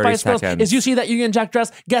you think the 30 Spice Girls seconds. is you see that Union Jack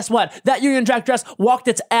dress, guess what? That Union Jack dress walked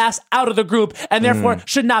its ass out of the group and therefore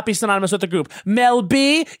should not be synonymous with the group. Mel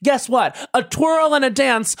B, guess what? A twirl and a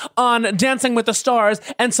dance on Dancing with the Stars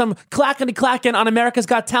and some clackety-clacking on America's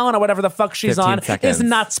Got Talent or whatever the fuck she's 15 on seconds. is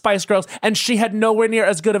not Spice Girls, and she had nowhere near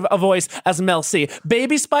as good of a voice as Mel C.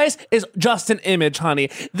 Baby Spice is just an image, honey.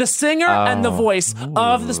 The singer and the voice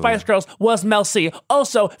of the Spice Girls was Mel C.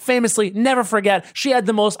 Also, famously, never forget, she had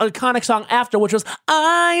the most iconic song after, which was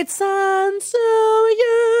I turn to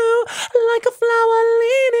you like a flower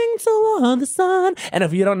leaning toward the sun. And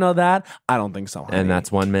if you don't know that, I don't think so, honey. And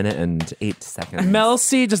that's 1 minute and 8 seconds. Mel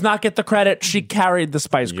C does not get the credit. She carried the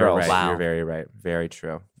Spice You're Girls. right. Wow. You're very right. Very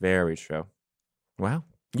true. Very true. Wow.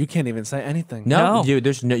 You can't even say anything. No.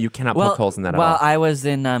 You cannot poke holes in that at all. I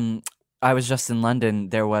was just in London.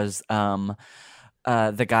 There was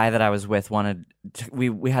the guy that I was with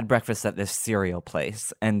we had breakfast at this cereal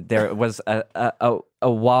place, and there was a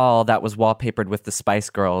wall that was wallpapered with the Spice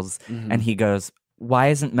Girls, and he goes, "Why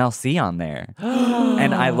isn't Mel C on there?"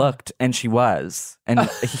 And I looked, and she was, and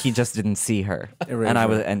he just didn't see her. And I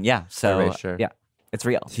was, and yeah, so Erasure. yeah, it's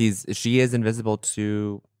real. She is invisible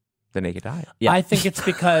to the naked eye. Yeah. I think it's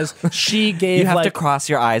because she gave You have like to cross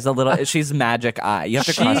your eyes a little. She's magic eye. You have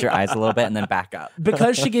to cross your eyes a little bit and then back up.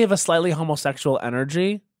 because she gave a slightly homosexual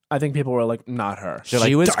energy. I think people were like, not her.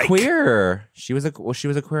 She was queer. She was a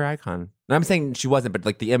queer icon. And I'm saying she wasn't, but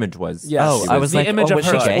like the image was. Yes. Oh, She I was was the like, image oh, of was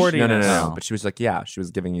her she gay? sportiness. No. Oh. But she was like, yeah, she was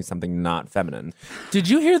giving you something not feminine. Did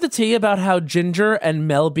you hear the tea about how Ginger and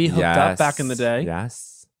Mel B hooked up back in the day?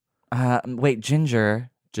 Yes. Wait, Ginger.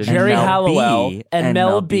 Jerry and Mel Hallowell B, and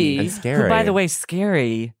Mel B. And Who, Scary. by the way,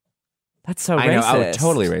 Scary. That's so I know. racist. Oh,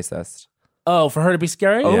 totally racist. Oh, for her to be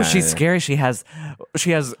scary? Oh, Yeah, she's yeah. scary. She has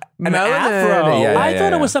an Melanin. afro. Yeah, I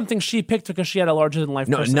thought yeah. it was something she picked because she had a larger than life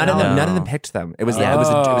No, personality. none of them picked them. It was it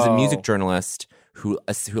was a music journalist who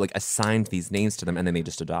like assigned these names to them, and then they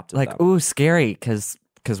just adopted Like, them. ooh, scary.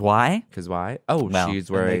 Because why? Because why? Oh, Well, she's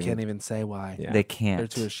And wearing. they can't even say why. Yeah. They They're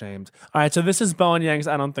can't. too ashamed. All right, so this is Bowen Yang's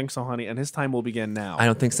I Don't Think So, Honey, and his time will begin now. I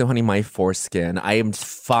don't think so, honey. My foreskin. I am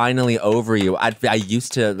finally over you. I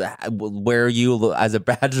used to wear you as a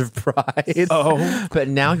badge of pride. Oh. But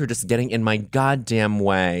now you're just getting in my goddamn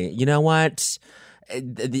way. You know what?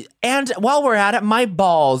 And while we're at it, my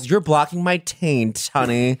balls, you're blocking my taint,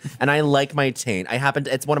 honey. And I like my taint.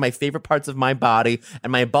 It's one of my favorite parts of my body. And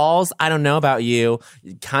my balls, I don't know about you.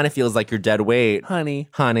 It kind of feels like you're dead weight. Honey.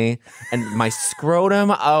 And my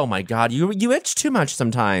scrotum, oh my God, you itch too much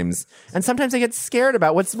sometimes. And sometimes I get scared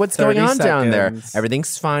about what's going 30 on down there. seconds.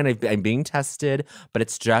 Everything's fine. I'm being tested, but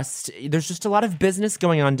there's just a lot of business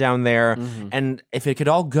going on down there. Mm-hmm. And if it could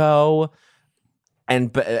all go,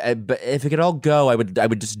 but if it could all go, I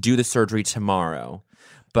would just do the surgery tomorrow.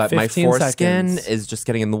 But my 15 foreskin seconds. is just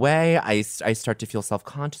getting in the way. I start to feel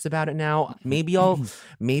self-conscious about it now. Maybe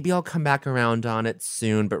I'll come back around on it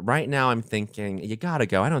soon. But right now I'm thinking, you gotta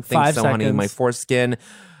go. I don't think 5 so, honey. seconds. My foreskin,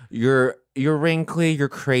 you're wrinkly, you're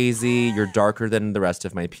crazy, you're darker than the rest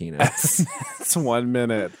of my penis. It's 1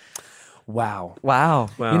 minute. Wow. Wow.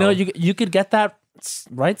 You know, you could get that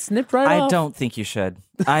snipped right I off. don't think you should.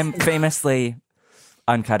 I'm famously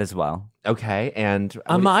uncut as well. Okay, and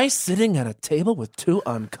Am I sitting at a table with 2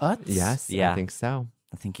 uncuts? yes, Yeah. I think so.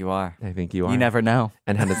 I think you are. I think you are. You never know.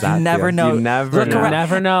 And how does that? You never feel? know. You never Look know. You around-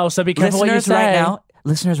 never know, so be careful what you say.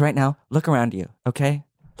 Listeners right now, look around you, okay?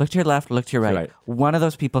 Look to your left, look to your right. Right. One of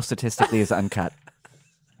those people statistically is uncut.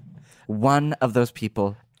 One of those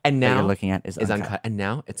people And that now you're looking at is uncut. And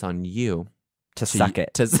now it's on you to suck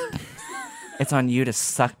it. It's on you to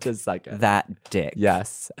suck suck it. that dick.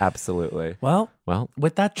 Yes, absolutely. Well, Well,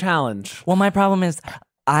 with that challenge, Well, my problem is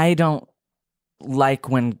I don't like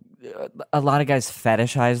when a lot of guys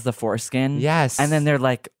fetishize the foreskin. Yes. And then they're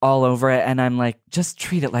like all over it, and I'm like, just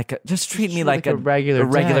treat me like a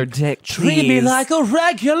regular dick. treat me please. like a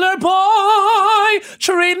regular boy.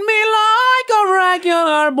 Treat me like a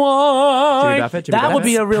regular boy. Jimmy Buffett, Jimmy that would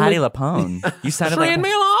be a really Patty LaPone. You sounded treat like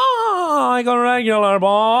me like a regular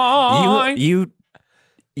boy. you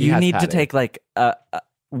has need to Patty. take like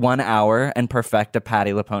 1 hour and perfect a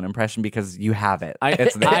Patty LaPone impression because you have it.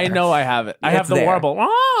 It's there. I know I have it. I have It's the there. warble.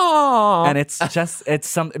 Oh. And it's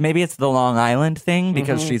maybe it's the Long Island thing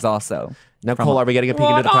because she's also now, Cole, are we getting a peek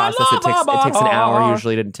into the process? It takes an hour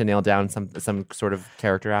usually to nail down some sort of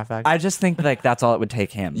character affect. I just think like that's all it would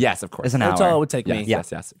take him. Yes, of course. Is an That's hour. all it would take me.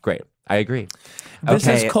 Yes. Great. I agree. This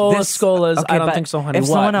Okay, is Cola this- Scola's okay, I Don't but Think So, Honey. If What?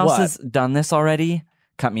 someone else What? has done this already,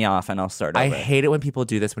 cut me off and I'll start I over. hate it when people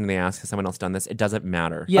do this when they ask, has someone else done this? It doesn't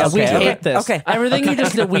matter. Yeah, we Okay, hate okay, this. okay. Everything you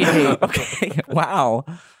just did, we hate. Okay. Wow.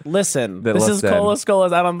 Listen, Then this is listen. Cola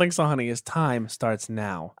Scola's I Don't Think So, Honey. His time starts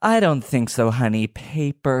now. I don't think so, honey.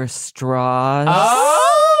 Paper straws. Oh!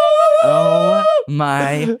 Oh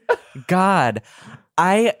my God.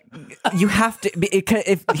 You have to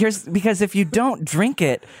because if you don't drink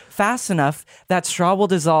it fast enough, that straw will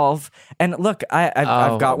dissolve. And look,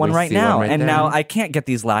 I've got one we right see now, one right and there. now I can't get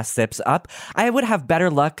these last sips up. I would have better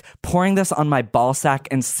luck pouring this on my ball sack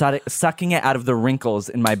and sucking it out of the wrinkles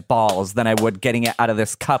in my balls than I would getting it out of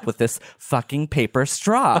this cup with this fucking paper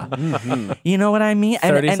straw. You know what I mean?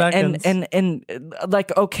 30 seconds. And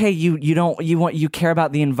like, okay, you care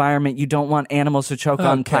about the environment. You don't want animals to choke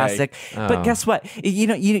on Okay. plastic. But guess what?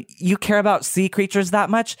 You care about sea creatures that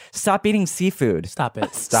much? Stop eating seafood. Stop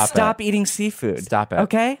it. Stop eating seafood. Stop it.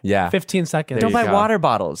 Okay? Yeah. 15 seconds. Don't you buy go. water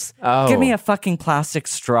bottles. Oh. Give me a fucking plastic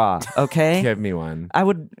straw, okay? Give me one. I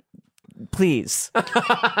would, please.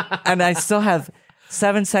 And I still have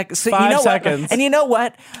 7 seconds. So 5 you know seconds. What? And you know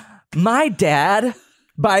what? My dad,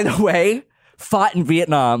 by the way, fought in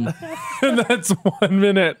Vietnam. That's 1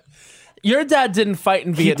 minute. Your dad didn't fight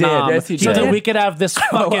in Vietnam. Yes, he So did. that we could have this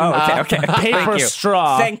fucking okay. paper Thank you.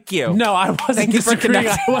 straw. Thank you. No, I wasn't Thank you for disagreeing.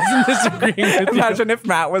 I connecting. wasn't disagreeing with you. Imagine if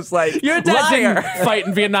Matt was like, Your dad liar. didn't fight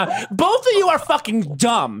in Vietnam. Both of you are fucking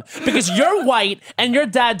dumb because you're white and your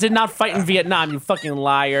dad did not fight in Vietnam, you fucking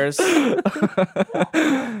liars.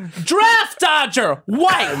 Draft dodger,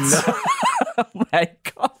 white. Oh my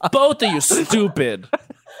God. Both of you stupid.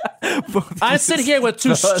 I sit here with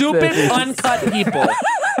two stupid, uncut people.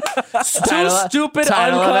 Two stupid,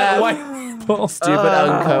 title of that. uncut white people. Stupid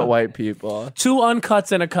uncut white people. Two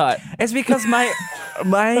uncuts and a cut. It's because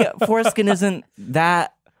my foreskin isn't long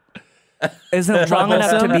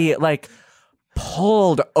enough to be like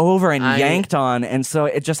pulled over and yanked on, and so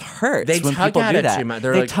it just hurts They when tug people at do it that. too much.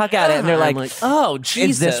 They're They like, tug at it, and they're I'm like, like, Oh, "Is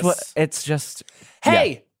Jesus. this what?" It's just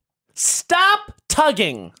Hey, stop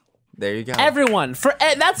tugging. there you go. Everyone.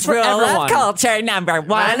 That's for everyone. culture number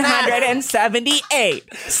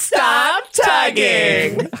 178. Stop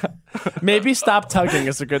tugging. Maybe Stop Tugging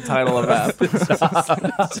is a good title of that.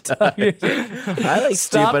 Stop tugging. I like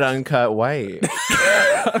stupid uncut white.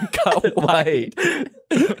 Uncut white.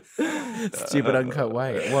 Stupid uncut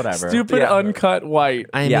white. Whatever. Stupid uncut white.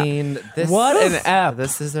 I mean, this What an app.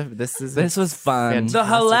 This was fun. fantastic The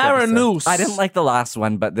Hilara episode. Noose. I didn't like the last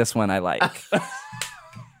one, but this one I like.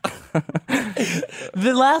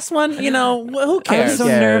 The last one, who I cares? was so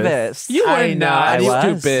cares? nervous. You were I know. not I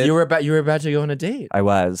was. stupid. You were about to go on a date. I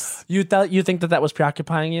was. You think that was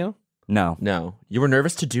preoccupying you? No. No, you were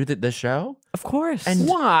nervous to do the show. Of course. And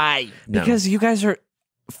Why? No. because you guys are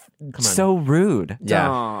so rude. Yeah.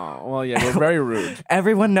 Oh, well, yeah, we're very rude.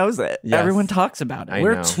 Everyone knows it. Yes. Everyone talks about it. I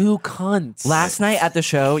We're know. two cunts. Last night at the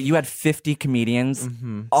show, you had 50 comedians.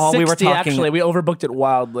 Mm-hmm. All 60, we were talking. actually. We overbooked it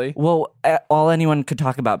wildly. Well, all anyone could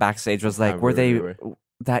talk about backstage was like, How were rude they? we were.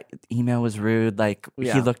 That email was rude. Like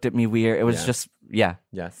Yeah. he looked at me weird. It was Yeah. just yeah.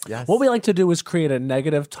 Yes. What we like to do is create a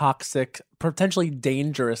negative, toxic, potentially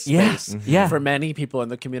dangerous Yeah. space Yeah. for many people in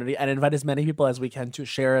the community and invite as many people as we can to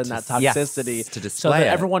share in that yes. toxicity To so display that it.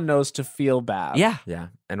 everyone knows to feel bad. Yeah. Yeah,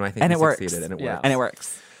 and I think And we it works. succeeded, and it Yeah. worked. And it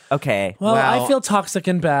works. Okay. Well, Well- I feel toxic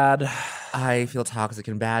and bad. I feel toxic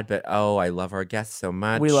and bad, but I love our guests so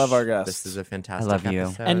much. We love our guests. This is a fantastic I love you.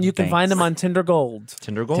 episode. And you can find them on Tinder Gold.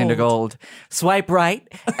 Tinder Gold. Tinder Gold. Swipe right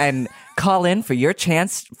and call in for your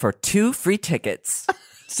chance for 2 free tickets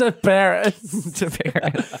To Paris. to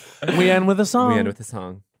Paris. We end with a song. We end with a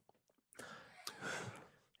song.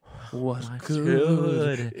 What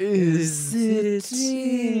good is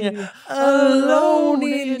sitting alone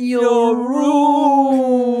in your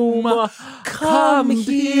room? Come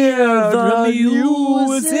hear the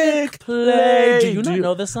music play. Do you not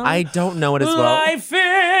know this song? I don't know it as well. Life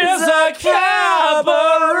is a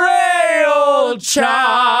cabaret, old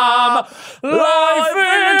chum. Life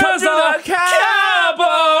is a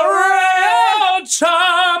cabaret, old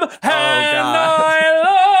chum. And I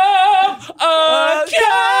love a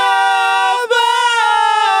cabaret.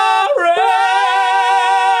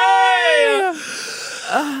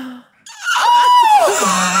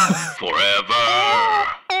 Forever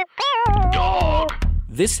Dog.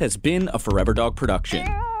 This has been a Forever Dog production.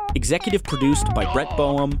 Executive produced by Brett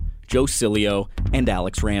Boehm, Joe Cilio, and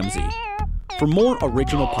Alex Ramsey. For more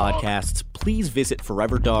original podcasts, please visit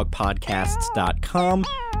foreverdogpodcasts.com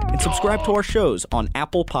and subscribe to our shows on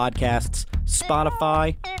Apple Podcasts,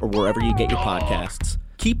 Spotify, or wherever you get your podcasts.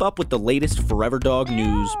 Keep up with the latest Forever Dog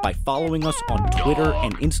news by following us on Twitter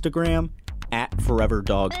and Instagram at Forever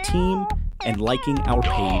Dog Team and liking our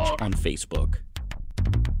page on Facebook.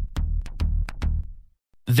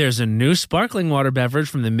 There's a new sparkling water beverage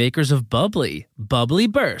from the makers of Bubbly, Bubbly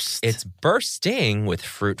Burst. It's bursting with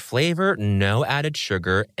fruit flavor, no added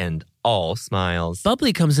sugar, and all smiles.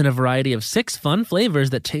 Bubbly comes in a variety of 6 fun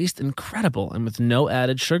flavors that taste incredible, and with no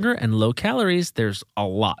added sugar and low calories, there's a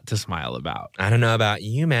lot to smile about. I don't know about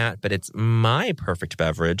you, Matt, but it's my perfect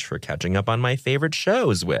beverage for catching up on my favorite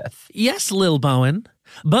shows with. Yes, Lil Bowen.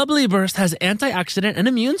 Bubbly Burst has antioxidant and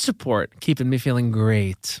immune support, keeping me feeling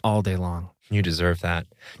great all day long. You deserve that.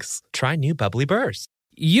 Try new Bubbly Burst.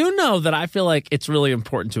 You know that I feel like it's really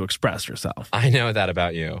important to express yourself. I know that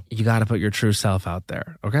about you. You got to put your true self out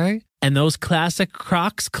there, okay? And those classic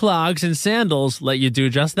Crocs, clogs, and sandals let you do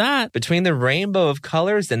just that. Between the rainbow of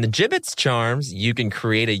colors and the gibbets charms, you can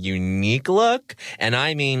create a unique look. And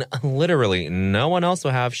I mean, literally, no one else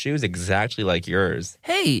will have shoes exactly like yours.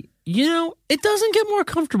 Hey, it doesn't get more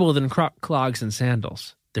comfortable than clogs and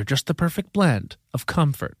sandals. They're just the perfect blend of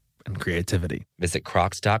comfort and creativity. Visit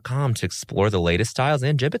Crocs.com to explore the latest styles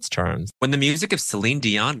and gibbets charms. When the music of Celine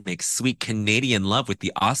Dion makes sweet Canadian love with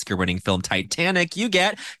the Oscar-winning film Titanic, you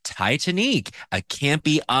get Titanic, a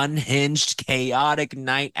campy, unhinged, chaotic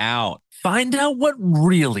night out. Find out what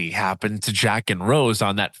really happened to Jack and Rose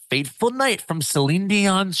on that fateful night from Celine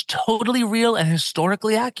Dion's totally real and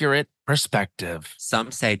historically accurate perspective.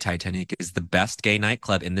 Some say Titanic is the best gay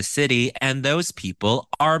nightclub in the city, and those people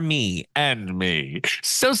are me. And me.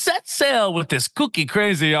 So set sail with this kooky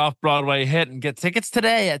crazy off-Broadway hit and get tickets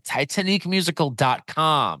today at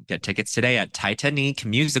TitanicMusical.com. Get tickets today at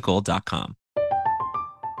TitanicMusical.com.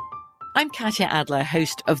 I'm Katya Adler,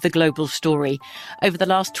 host of The Global Story. Over the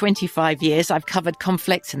last 25 years, I've covered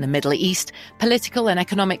conflicts in the Middle East, political and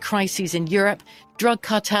economic crises in Europe, drug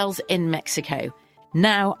cartels in Mexico.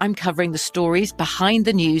 Now I'm covering the stories behind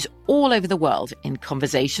the news all over the world in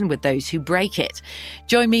conversation with those who break it.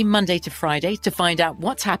 Join me Monday to Friday to find out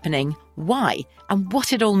what's happening, why, and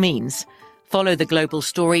what it all means. Follow The Global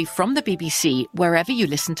Story from the BBC wherever you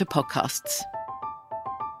listen to podcasts.